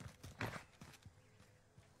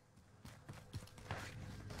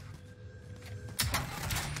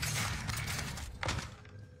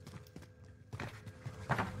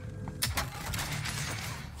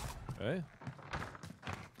 Okay.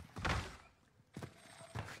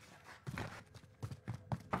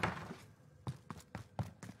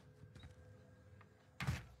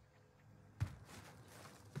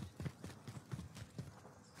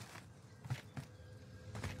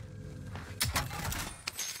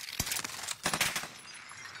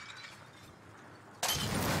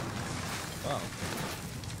 Wow.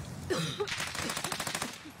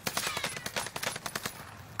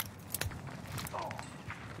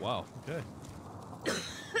 Wow, okay.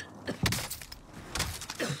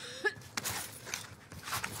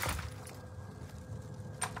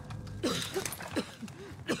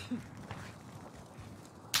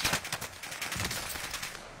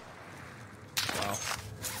 Wow.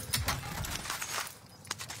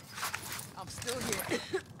 I'm still here.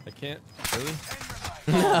 I can't. Really?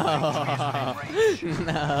 No.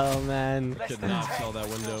 No, man. Could not tell that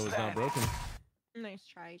window was not broken. Nice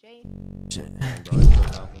try, Jay.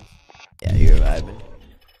 Yeah, you're vibing.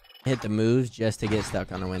 Hit the moves just to get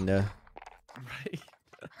stuck on a window. Right.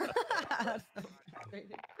 That's so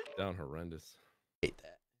frustrating. Down horrendous. Hate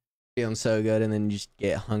that. Feeling so good and then you just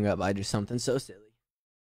get hung up by just something so silly.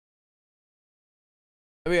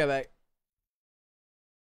 We got back.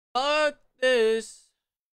 Fuck this.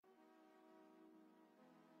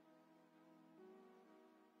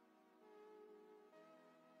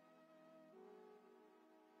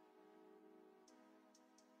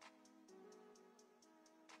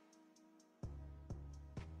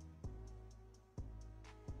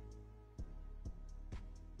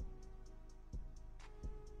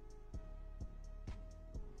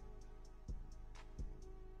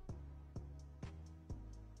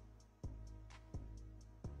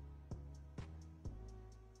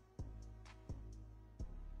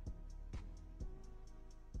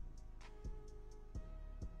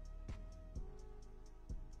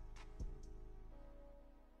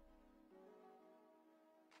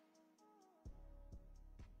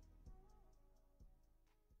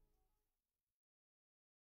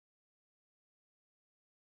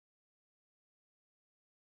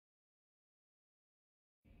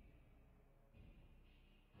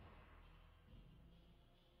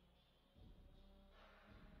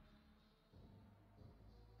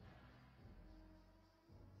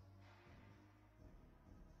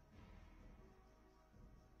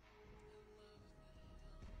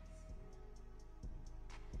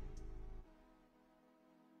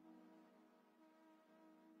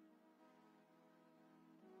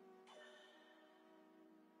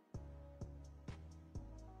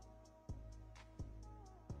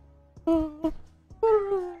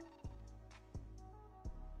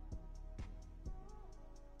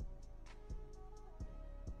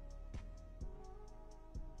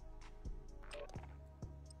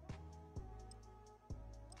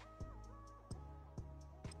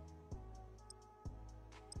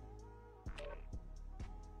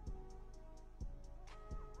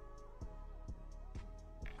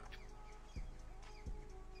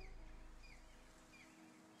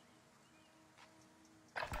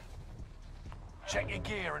 Check your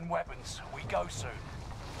gear and weapons. We go soon.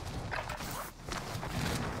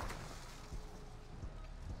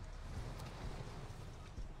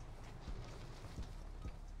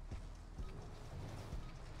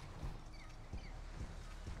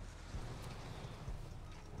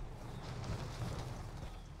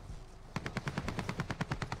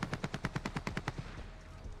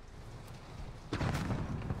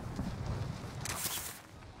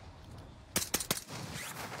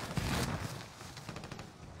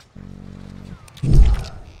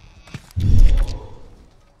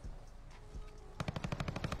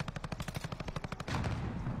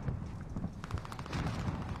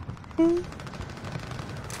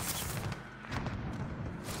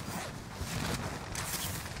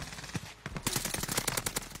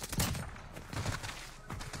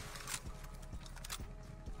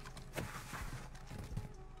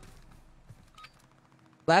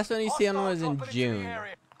 Last one you see on was in Hostiles dropping into the June.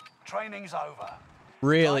 area. Training's over.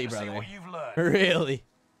 Really, Time to see brother? what you've learned. Really?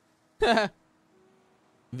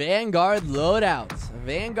 Vanguard loadouts.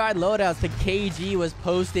 Vanguard loadouts to KG was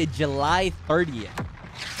posted July 30th.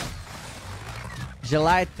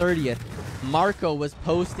 July 30th. Marco was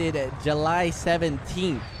posted July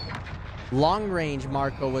 17th. Long range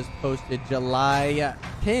Marco was posted July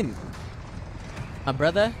 10th. My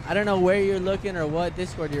brother, I don't know where you're looking or what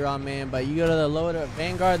Discord you're on, man, but you go to the loadout,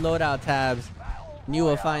 Vanguard loadout tabs, and you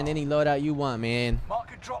will find any loadout you want, man. Mark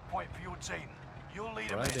a drop point for your team. You'll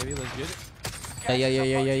lead All right, them in. baby, let's get it.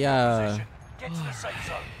 Yeah. Get to the safe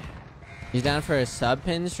zone. You down for a sub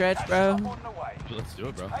pin stretch, That's bro? drop on the way. Let's do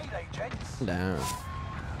it, bro. Payday, gents. I'm down.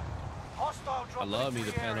 Hostile drop I love into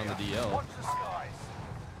me the pen on the area. DL. Watch the skies.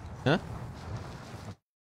 Huh?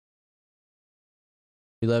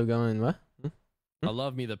 You love going what? I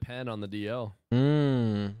love me the pen on the DL.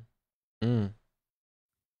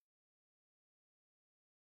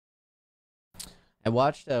 I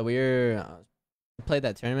watched, we played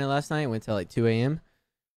that tournament last night, went till like 2 a.m.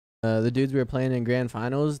 The dudes we were playing in grand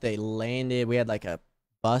finals, they landed, we had like a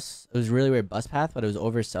bus, it was a really weird bus path, but it was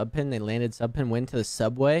over sub pin. They landed sub pin, went to the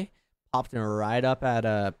subway, popped in right up at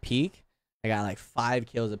a peak. I got like 5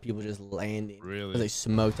 kills of people just landing. Really? They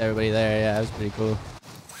smoked everybody there. Yeah, it was pretty cool.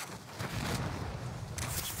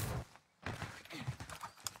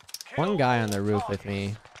 One guy on the roof with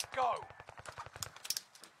me. Go.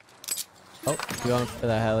 Oh, you going for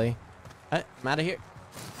the heli? I'm out of here.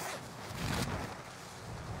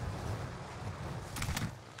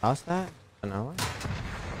 Lost that? No.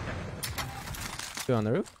 You on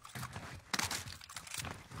the roof?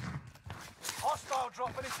 Hostile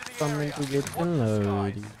dropping into the Coming area. to get the Watch the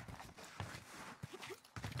load. skies.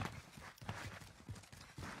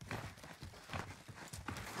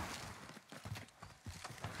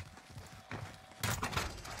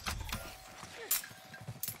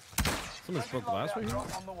 Someone spoke glass right here?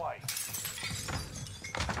 Drop on the way.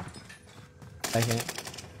 I can't.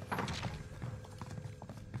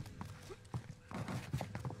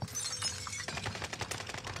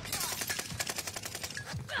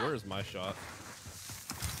 Where is my shot?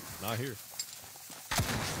 Not here.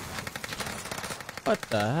 What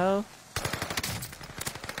the hell?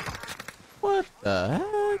 What the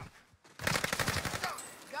heck?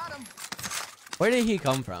 Got him. Where did he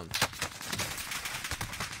come from?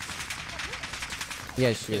 You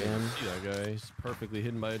guys shoot him. See that guy? He's perfectly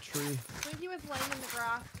hidden by a tree. I think he was laying in the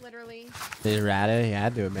grass, literally. Did he rat it? He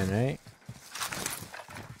had to have been, right?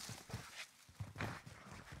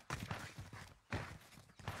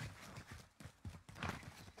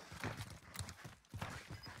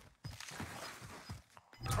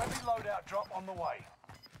 Friendly loadout drop on the way.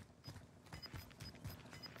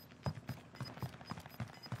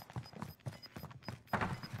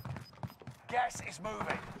 Gas is moving.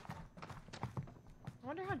 I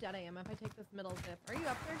wonder how dead I am if I take this middle zip. Are you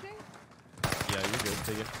up there, Jay? Yeah, you're good.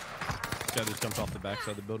 Take it. This guy just jumped off the backside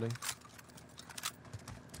of the building.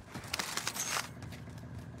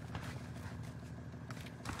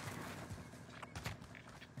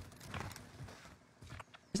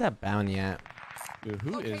 Where's that bounty at? Dude,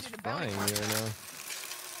 who is Located a bounty flying here target. right now?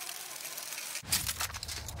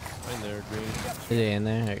 Right in there, green. Is he in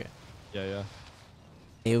there? Okay. Yeah, yeah.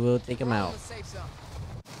 He will take him We're all out. in the safe zone.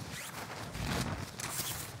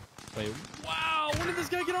 Wait, wow! When did this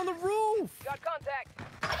guy get on the roof? Got contact.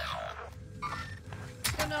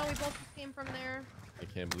 Oh no, we both just came from there. I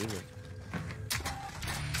can't believe it.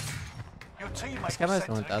 Your teammates This guy were must sent have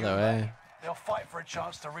went to the other Gulag. way. They'll fight for a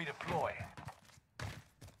chance to redeploy.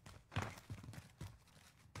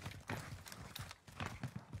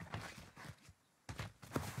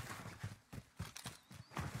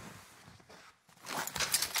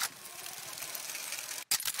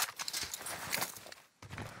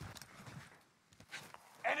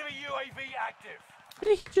 Enemy UAV active.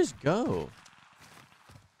 Where did he just go?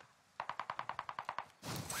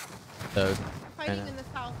 So, Fighting kinda- in this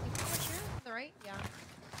house. You see right here? To the right? Yeah.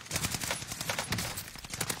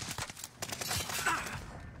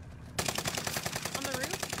 On the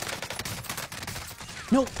roof?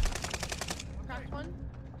 nope. Cracked one.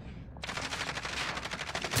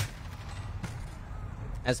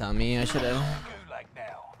 That's on me. I should have Gulag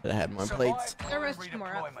now. had more Survive plates. through There was 2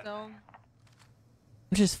 more up redeployment. still.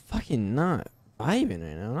 I'm just fucking not vibing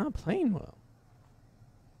right now. I'm not playing well.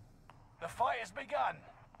 The fight has begun.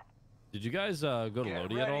 Did you guys go to Get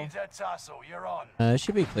Lodi at all? ready to tussle. You're on. It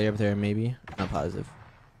should be clear up there, maybe. Not positive.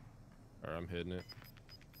 Or I'm hitting it.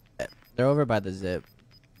 They're over by the zip.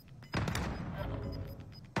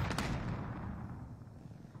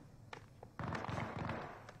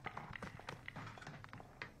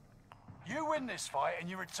 You win this fight and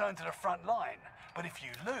you return to the front line. But if you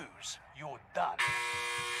lose, you're done.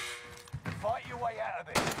 Fight your way out of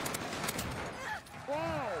this. You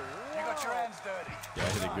got your hands dirty. Yeah, I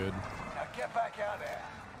hit it good. Now get back out there.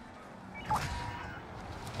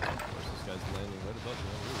 Of course, this guy's landing right above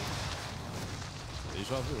me.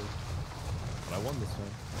 Deja vu. But I won this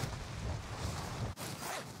time.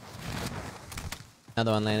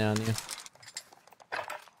 Another one landed on you.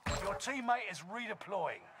 Your teammate is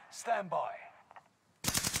redeploying. Stand by.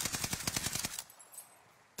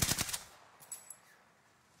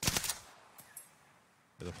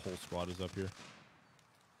 Yeah, the whole squad is up here.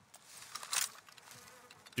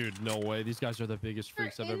 Dude, no way. These guys are the biggest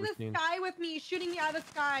freaks I've ever in seen. the sky with me, shooting me out of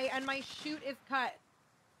the sky, and my shoot is cut.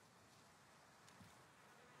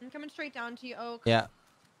 I'm coming straight down to you, Oak. Yeah.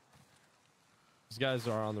 These guys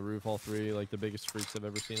are on the roof, all three, like the biggest freaks I've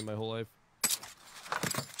ever seen in my whole life.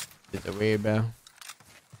 It's a weird, bro.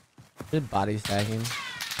 Just body stacking.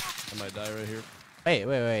 I might die right here. Wait.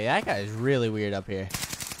 That guy is really weird up here.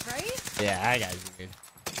 Right? Yeah, that guy's weird.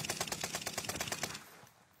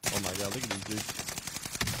 Oh my god, look at these dudes.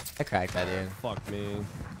 I cracked that dude. Fuck me.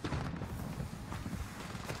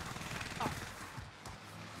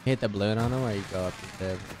 Hit the balloon on him or you go up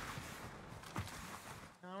instead?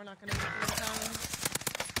 No, we're not gonna make it in time.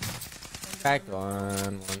 Cracked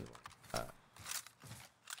one.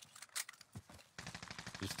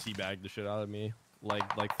 Just teabagged the shit out of me. Like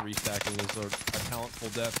 3 stacking is a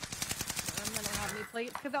talentful death. I'm gonna have any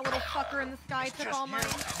plates because that little fucker in the sky It's took just all you mine.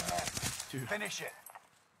 and them. Dude. Finish it.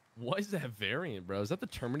 What is that variant, bro? Is that the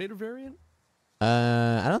Terminator variant?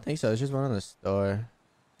 I don't think so. It's just one on the store.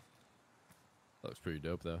 That looks pretty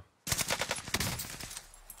dope, though.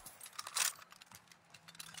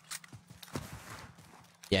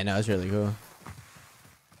 Yeah, no, it's really cool.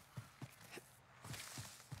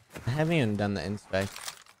 I haven't even done the inspect.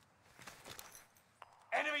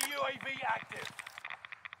 Enemy UAV active.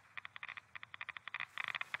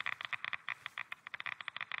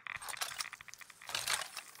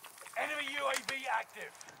 Enemy UAV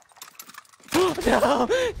active. No.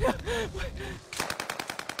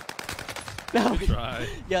 Good try.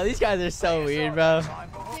 Yo, these guys are so weird, bro.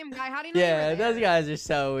 Same guy. How do you know you Yeah, were those there? guys are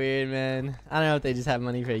so weird, man. I don't know if they just have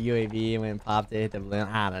money for a UAV and went and popped it, hit the balloon.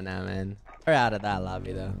 I don't know, man. We're out of that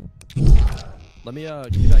lobby, though. Let me,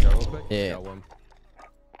 can you back out real quick? Yeah. Got one.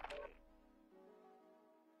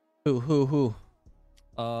 Who?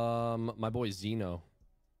 My boy Zeno.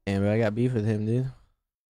 Damn, bro, I got beef with him, dude.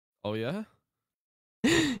 Oh, yeah?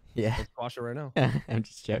 Yeah. Let's squash it right now. I'm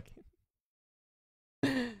just joking.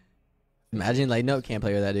 Imagine, like, no, can't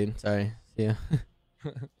play with that dude. Sorry. See ya.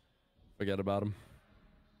 Forget about him.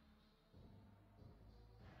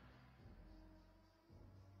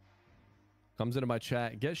 Comes into my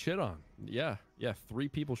chat. Get shit on. Yeah. 3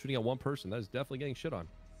 people shooting at 1 person. That is definitely getting shit on.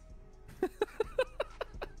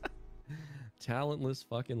 Talentless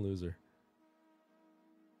fucking loser.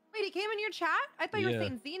 Wait, he came in your chat? I thought you were Yeah.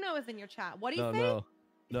 saying Zeno was in your chat. What do you No, say? no. You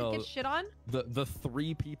said No. get shit on? The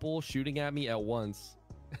 3 people shooting at me at once.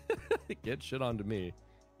 Get shit on to me.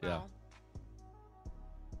 Yeah. Oh.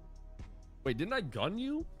 Wait, didn't I gun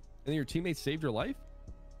you? And then your teammates saved your life?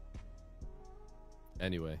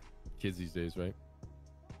 Anyway, kids these days, right?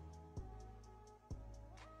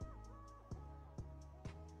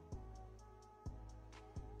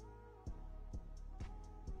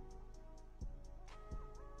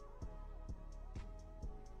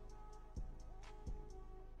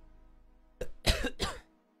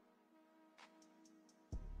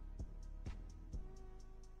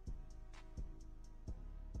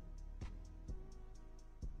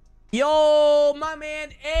 Yo, my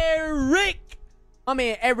man Eric. My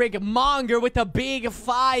man Eric Monger with a big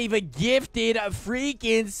 5 gifted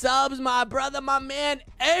freaking subs, my brother, my man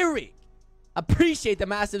Eric. Appreciate the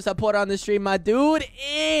massive support on the stream, my dude.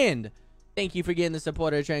 And thank you for getting the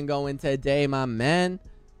supporter trend going today, my man.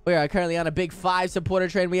 We are currently on a big 5 supporter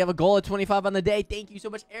trend. We have a goal of 25 on the day. Thank you so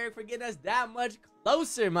much, Eric, for getting us that much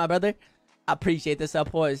closer, my brother. I appreciate the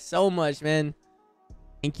support so much, man.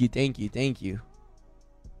 Thank you.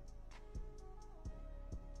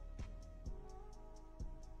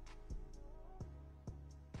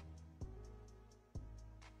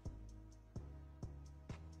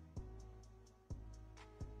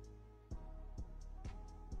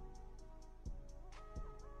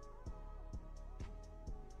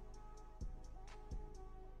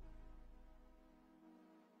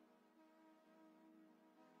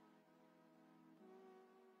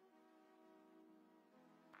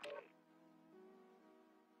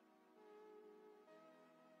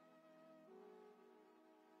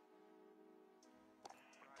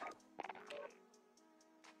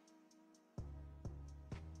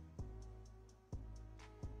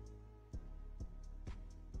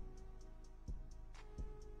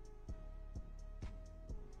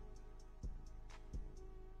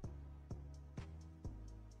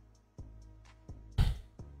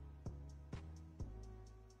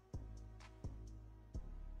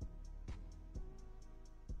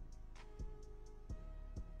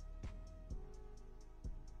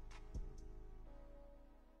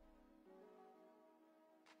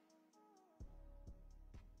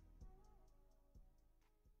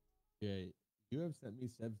 Yeah, you have sent me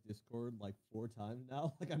Seb's Discord like 4 times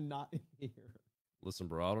now. Like I'm not in here. Listen,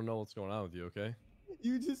 bro, I don't know what's going on with you, okay?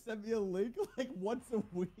 You just sent me a link like once a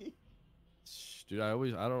week. Dude, I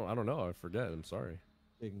don't know. I forget. I'm sorry.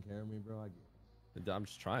 Taking care of me, bro. I'm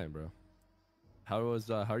just trying, bro. How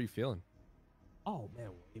are you feeling? Oh man,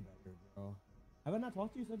 way better, bro. Have I not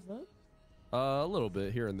talked to you since then? A little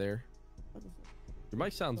bit here and there. What the fuck? Your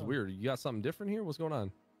mic sounds weird. You got something different here? What's going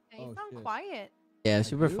on? Yeah, you Oh, sound shit. quiet. Yeah,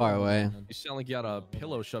 super do? far away. You sound like you got a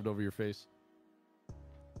pillow shoved over your face.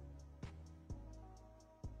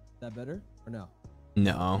 Is that better or no?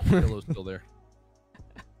 No. Pillow's still there.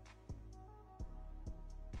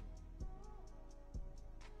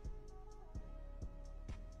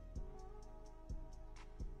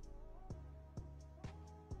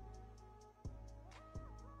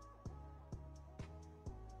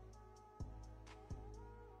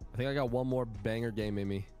 I think I got one more banger game in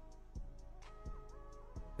me.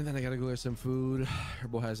 And then I gotta go get some food.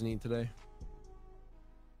 Herbo hasn't eaten today.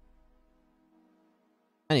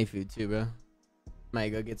 I need food too, bro. Might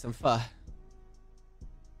go get some pho.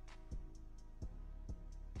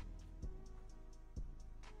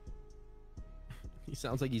 He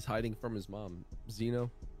sounds like he's hiding from his mom. Zeno,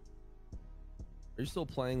 are you still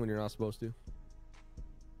playing when you're not supposed to?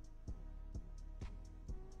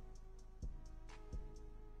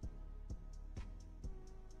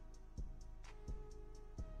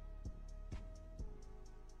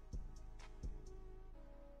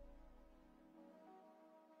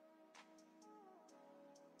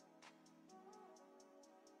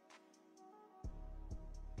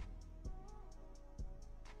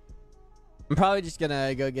 I'm probably just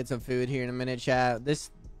gonna go get some food here in a minute, chat.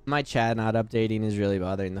 My chat not updating is really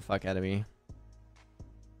bothering the fuck out of me.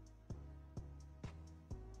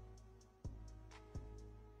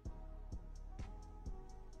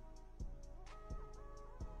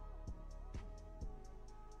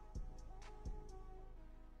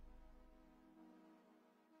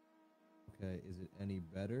 Okay, is it any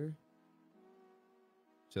better?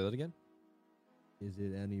 Say that again. Is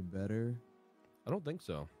it any better? I don't think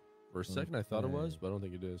so. For a second, I thought it was, Okay. but I don't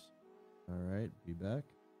think it is. All right, be back.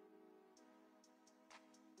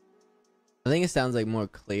 I think it sounds like more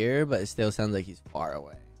clear, but it still sounds like he's far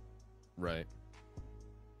away. Right.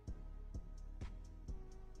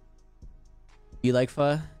 You like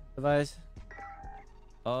pho, Jdevise?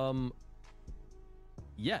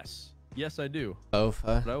 Yes, I do. Oh,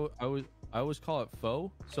 pho. But I always call it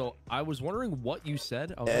pho. So I was wondering what you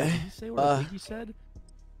said. I was like, did you say what I think you said?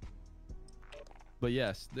 But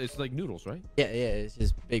yes, it's like noodles, right? Yeah, it's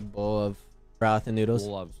just big bowl of broth and noodles.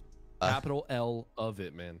 Love. Capital L of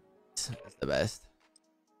it, man. It's the best.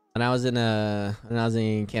 When I was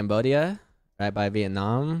in Cambodia, right by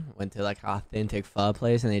Vietnam, went to like an authentic pho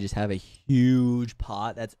place, and they just have a huge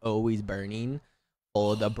pot that's always burning,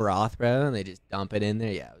 full of the broth, bro, and they just dump it in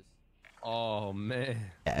there. Yeah, Oh man,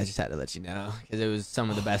 yeah, I just had to let you know because it was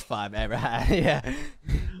some of the best pho I've ever had. Yeah,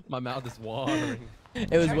 my mouth is watering.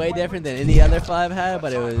 it was way different than any other pho I've had,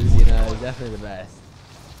 but it was, definitely the best.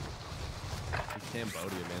 Cambodia,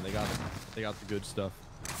 man, they got the good stuff.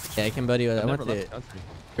 Yeah, Cambodia. I I've went never left to. the country.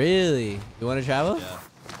 Really? You want to travel? Yeah,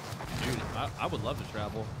 dude, I would love to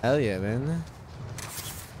travel. Hell yeah, man.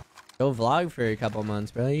 Go vlog for a couple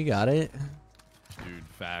months, bro. You got it. Dude,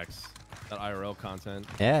 facts. That IRL content.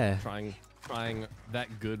 Yeah. Trying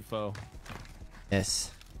that good pho.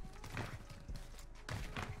 Yes.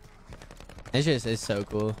 It's so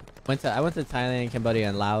cool. I went to Thailand, Cambodia,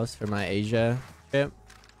 and Laos for my Asia trip.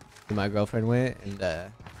 My girlfriend went,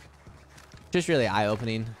 and just really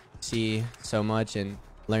eye-opening. See so much and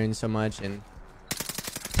learn so much and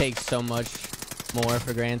take so much more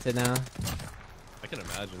for granted now. I can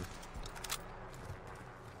imagine.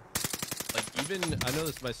 Like, even I know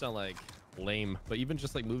this might sound like lame, but even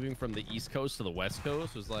just like moving from the East Coast to the West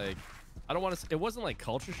Coast was like, I don't want to. It wasn't like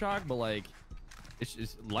culture shock, but like, it's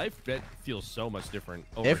just life feels so much different.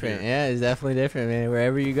 Different, here. yeah, it's definitely different, man.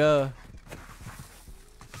 Wherever you go,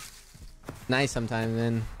 nice sometimes,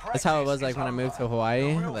 man. That's how it was like when I moved to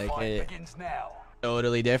Hawaii. Like it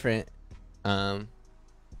totally different, but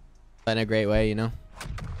in a great way,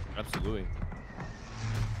 Absolutely.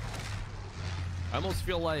 I almost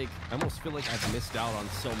feel like I've missed out on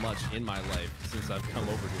so much in my life since I've come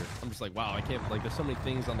over here. I'm just like, wow, I can't, like, there's so many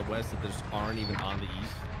things on the West that just aren't even on the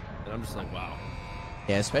East, and I'm just like, wow.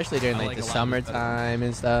 Yeah, especially during like the summertime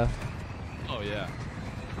and stuff. Oh yeah.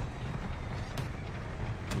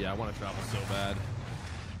 Yeah, I want to travel so bad.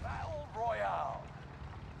 Battle Royale.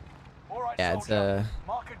 All right, Yeah, soldier,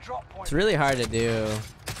 mark a drop point. it's really hard to do.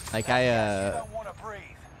 Like You I don't wanna breathe.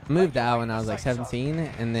 moved out when I was like 17,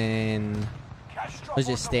 and then was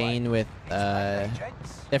just staying with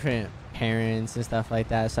different parents and stuff like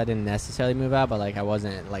that, so I didn't necessarily move out, but like I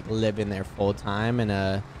wasn't like living there full time,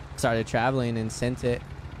 and started traveling and sent it.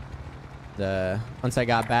 Once I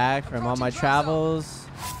got back from all my travels,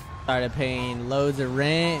 started paying loads of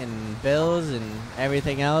rent and bills and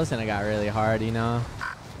everything else, and it got really hard, you know.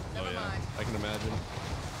 Oh yeah, I can imagine.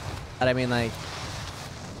 But I mean, like,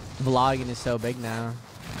 vlogging is so big now.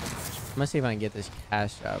 I'm gonna see if I can get this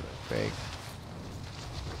cash job real quick.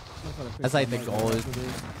 That's like the goal.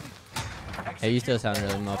 Hey, you still sound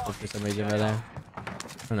really muffled for some reason, brother. I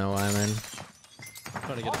don't know why, man. I'm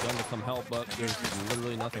trying to get a gun to come help, but there's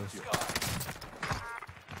literally nothing.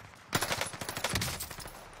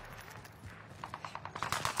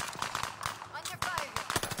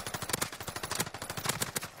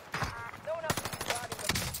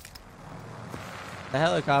 The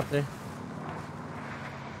helicopter.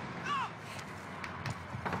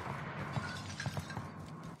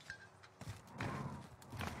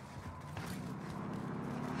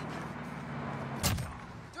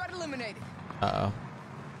 Threat eliminated. Uh-oh.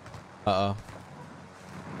 Uh-oh.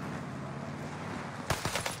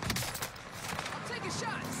 I'm taking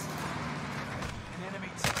shots. An enemy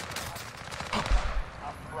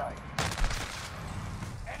upgrade.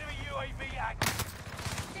 Enemy UAV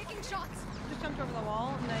active. Taking shots. Just jumped over the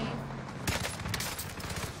wall. Nice.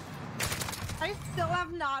 I still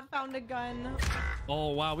have not found a gun. Oh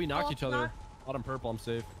wow, we knocked Oh, each other. not- Bottom purple, I'm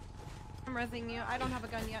safe. I'm resing you. I don't have a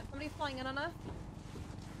gun yet. Somebody's flying in on us.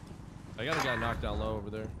 I got a guy knocked down low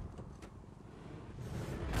over there.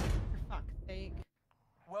 For fuck's sake.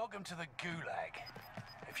 Welcome to the Gulag.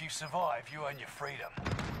 If you survive, you earn your freedom.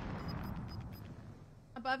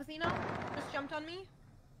 Above Zeno? Just jumped on me.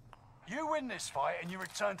 You win this fight and you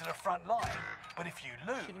return to the front line. But if you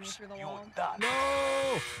Shooting me lose, through the you're wall. done.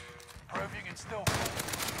 No! Prove you can still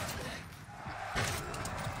fight.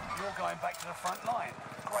 You're going back to the front line.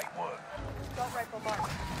 Great work. Still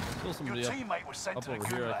Your somebody up, teammate was sent up to the over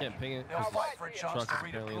Gulag. here. I can't ping it They'll because fight for a chance truck to is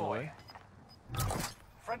apparently in the redeploy. way.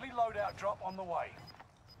 Friendly loadout drop on the way.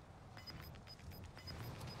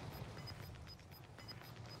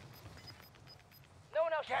 No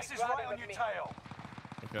one else Gas should is be right driving on with your me. tail.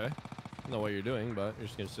 Okay. I don't know what you're doing, but you're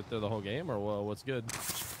just gonna sit there the whole game, or what's good?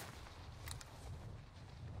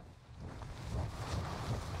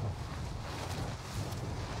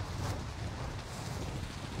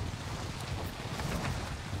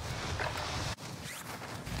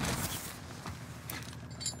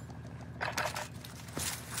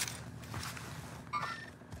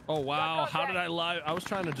 Oh wow! How did I lie? I was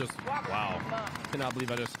trying to just wow. Cannot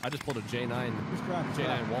believe I just pulled a J9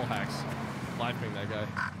 J9 wall hacks. Live ping that guy.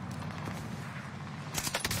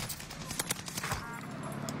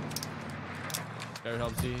 Air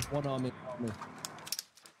help Z. One on me. On me.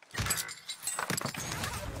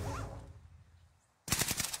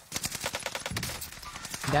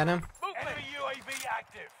 Down him. Enemy UAV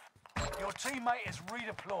active. Your teammate is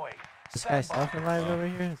redeployed. This guy Stand by. self-revived over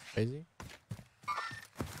here. It's crazy.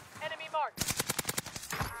 Enemy marked.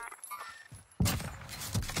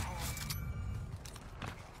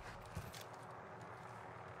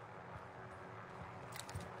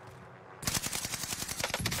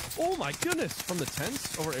 Oh my goodness! From the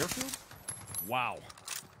tents over airfield? Wow.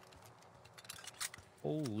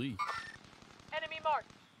 Holy. Enemy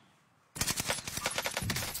marked.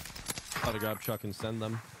 Gotta grab Chuck and send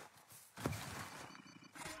them.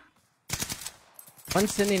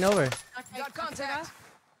 One's sending over. Got contact.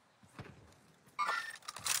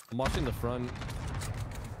 I'm watching the front.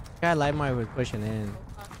 Guy Lightmire was pushing in.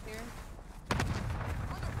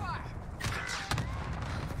 Under fire.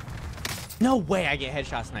 No way I get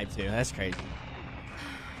headshot sniped too. That's crazy.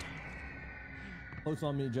 Close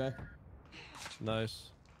on me, Jay.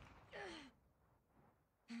 Nice.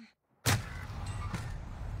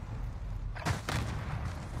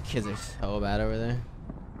 Kids are so bad over there.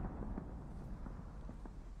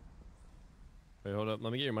 Wait, hold up.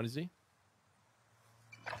 Let me get your money, Z.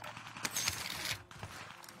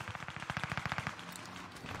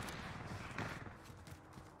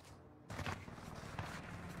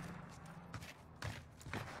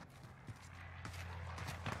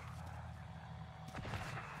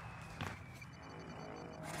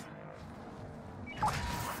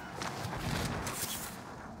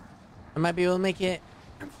 I might be able to make it.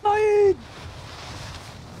 I'm fired.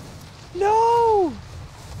 No.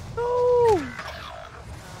 No.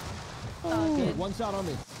 Oh, good. One shot on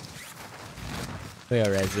me. We got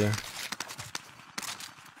res you.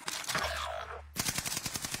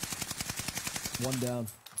 One down.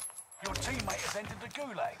 Your teammate has entered the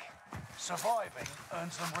Gulag. Surviving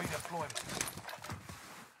earns them redeployment.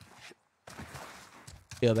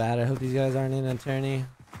 Feel bad. I hope these guys aren't an attorney.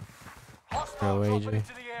 Hostile No dropping wager.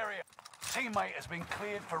 into the area. Teammate has been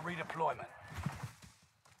cleared for redeployment.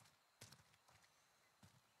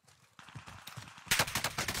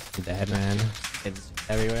 Dead, man. It's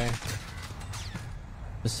everywhere.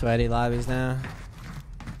 The sweaty lobbies now.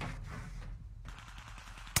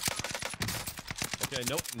 Okay,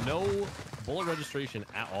 no bullet registration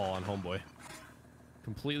at all on Homeboy.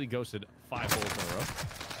 Completely ghosted 5 bullets in a row.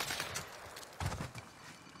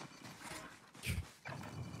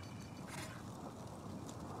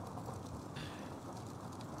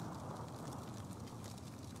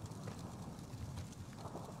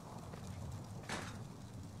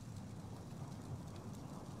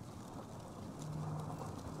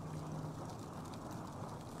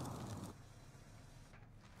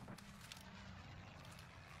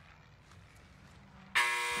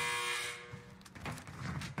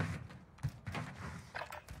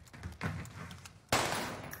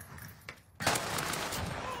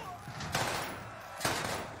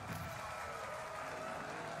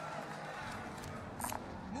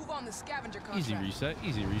 Move on the scavenger contract. Easy reset,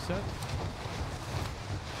 easy reset.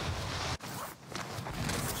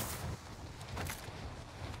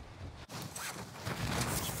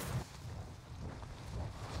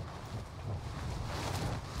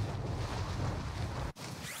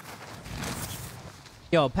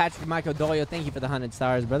 Yo, Patrick Michael Doyle, thank you for the 100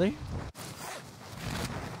 stars, brother.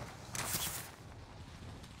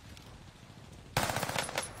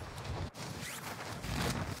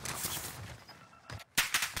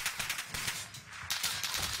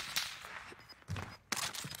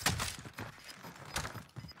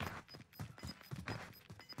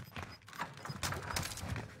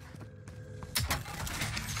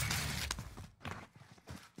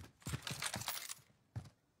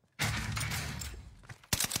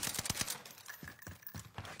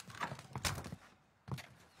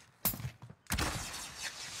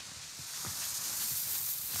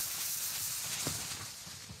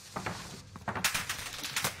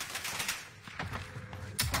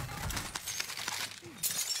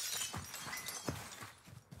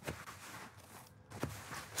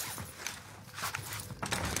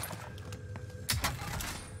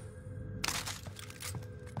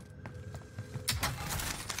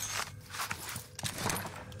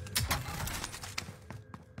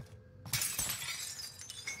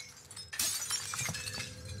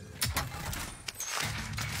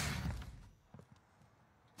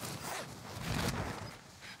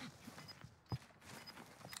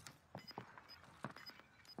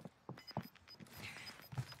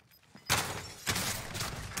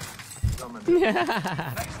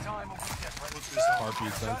 Next time we'll be different.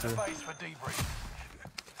 Heartbeat Return to sensor. base for debrief.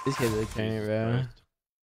 This kid's a train, bro.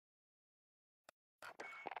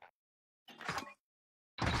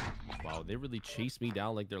 Wow, they really chased me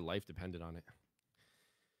down like their life depended on it.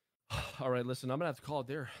 All right, listen, I'm gonna have to call it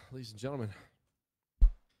there, ladies and gentlemen.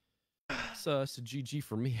 It's a GG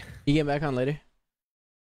for me. You get back on later?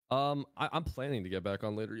 I'm planning to get back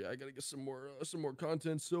on later. Yeah, I gotta get some more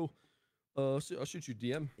content. So, I'll shoot you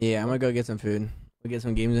DM. Yeah, I'm gonna go get some food. We'll get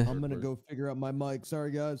some games in. I'm gonna go figure out my mic.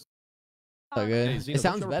 Sorry, guys. Oh, good. Hey, Xena, It don't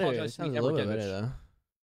sounds you ever better. apologize It to me sounds a ever little bit again, better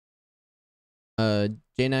though.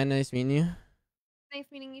 J9, nice meeting you. Nice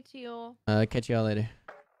meeting you too. Catch you all later.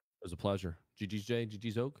 It was a pleasure. GG's J,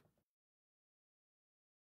 GG's Oak.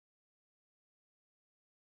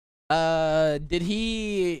 Did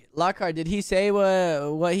he Lockhart? Did he say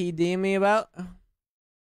what he DM'd me about?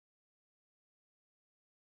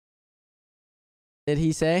 Did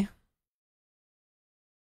he say?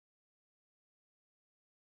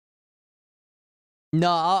 No,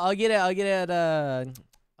 I'll get it. I'll get it.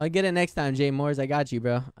 I'll get it next time, Jay Moores. I got you,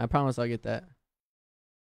 bro. I promise I'll get that.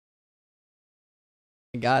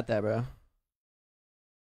 I got that, bro.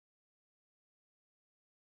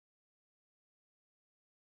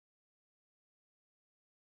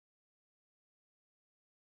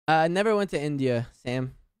 I never went to India,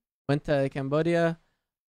 Sam. Went to Cambodia,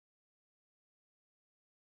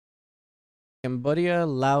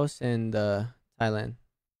 Laos, and Thailand.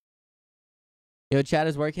 Yo, chat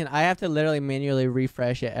is working. I have to literally manually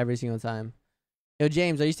refresh it every single time. Yo,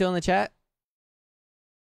 James, are you still in the chat?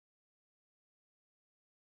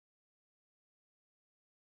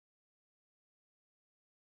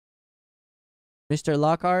 Mr.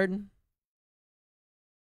 Lockhart?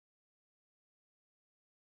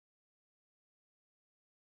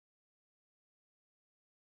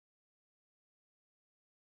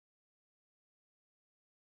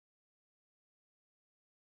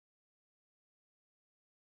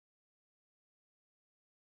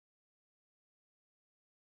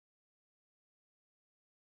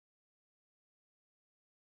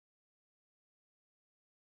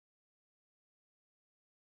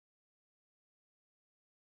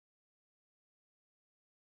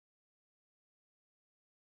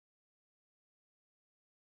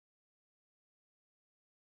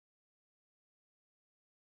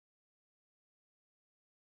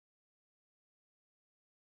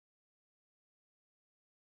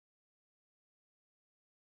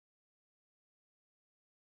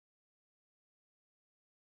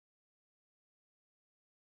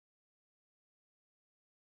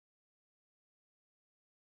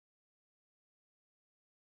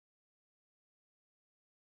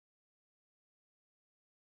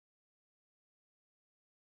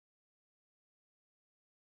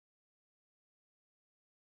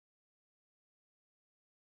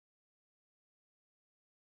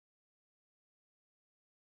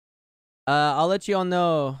 I'll let you all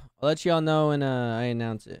know. I'll let you all know when I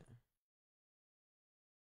announce it.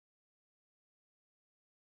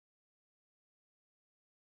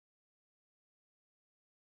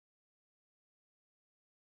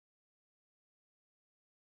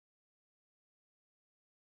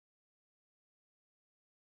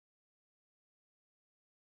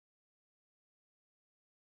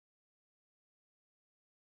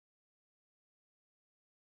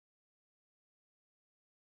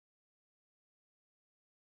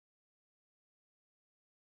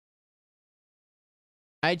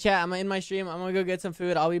 All right, chat. I'm in my stream. I'm gonna go get some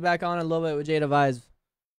food. I'll be back on in a little bit with Jdevise.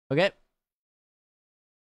 Okay.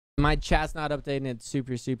 My chat's not updating. It's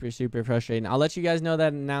super, super, super frustrating. I'll let you guys know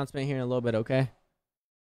that announcement here in a little bit. Okay.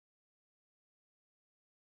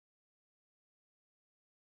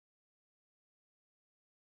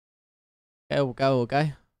 Okay. Okay.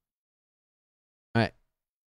 Okay.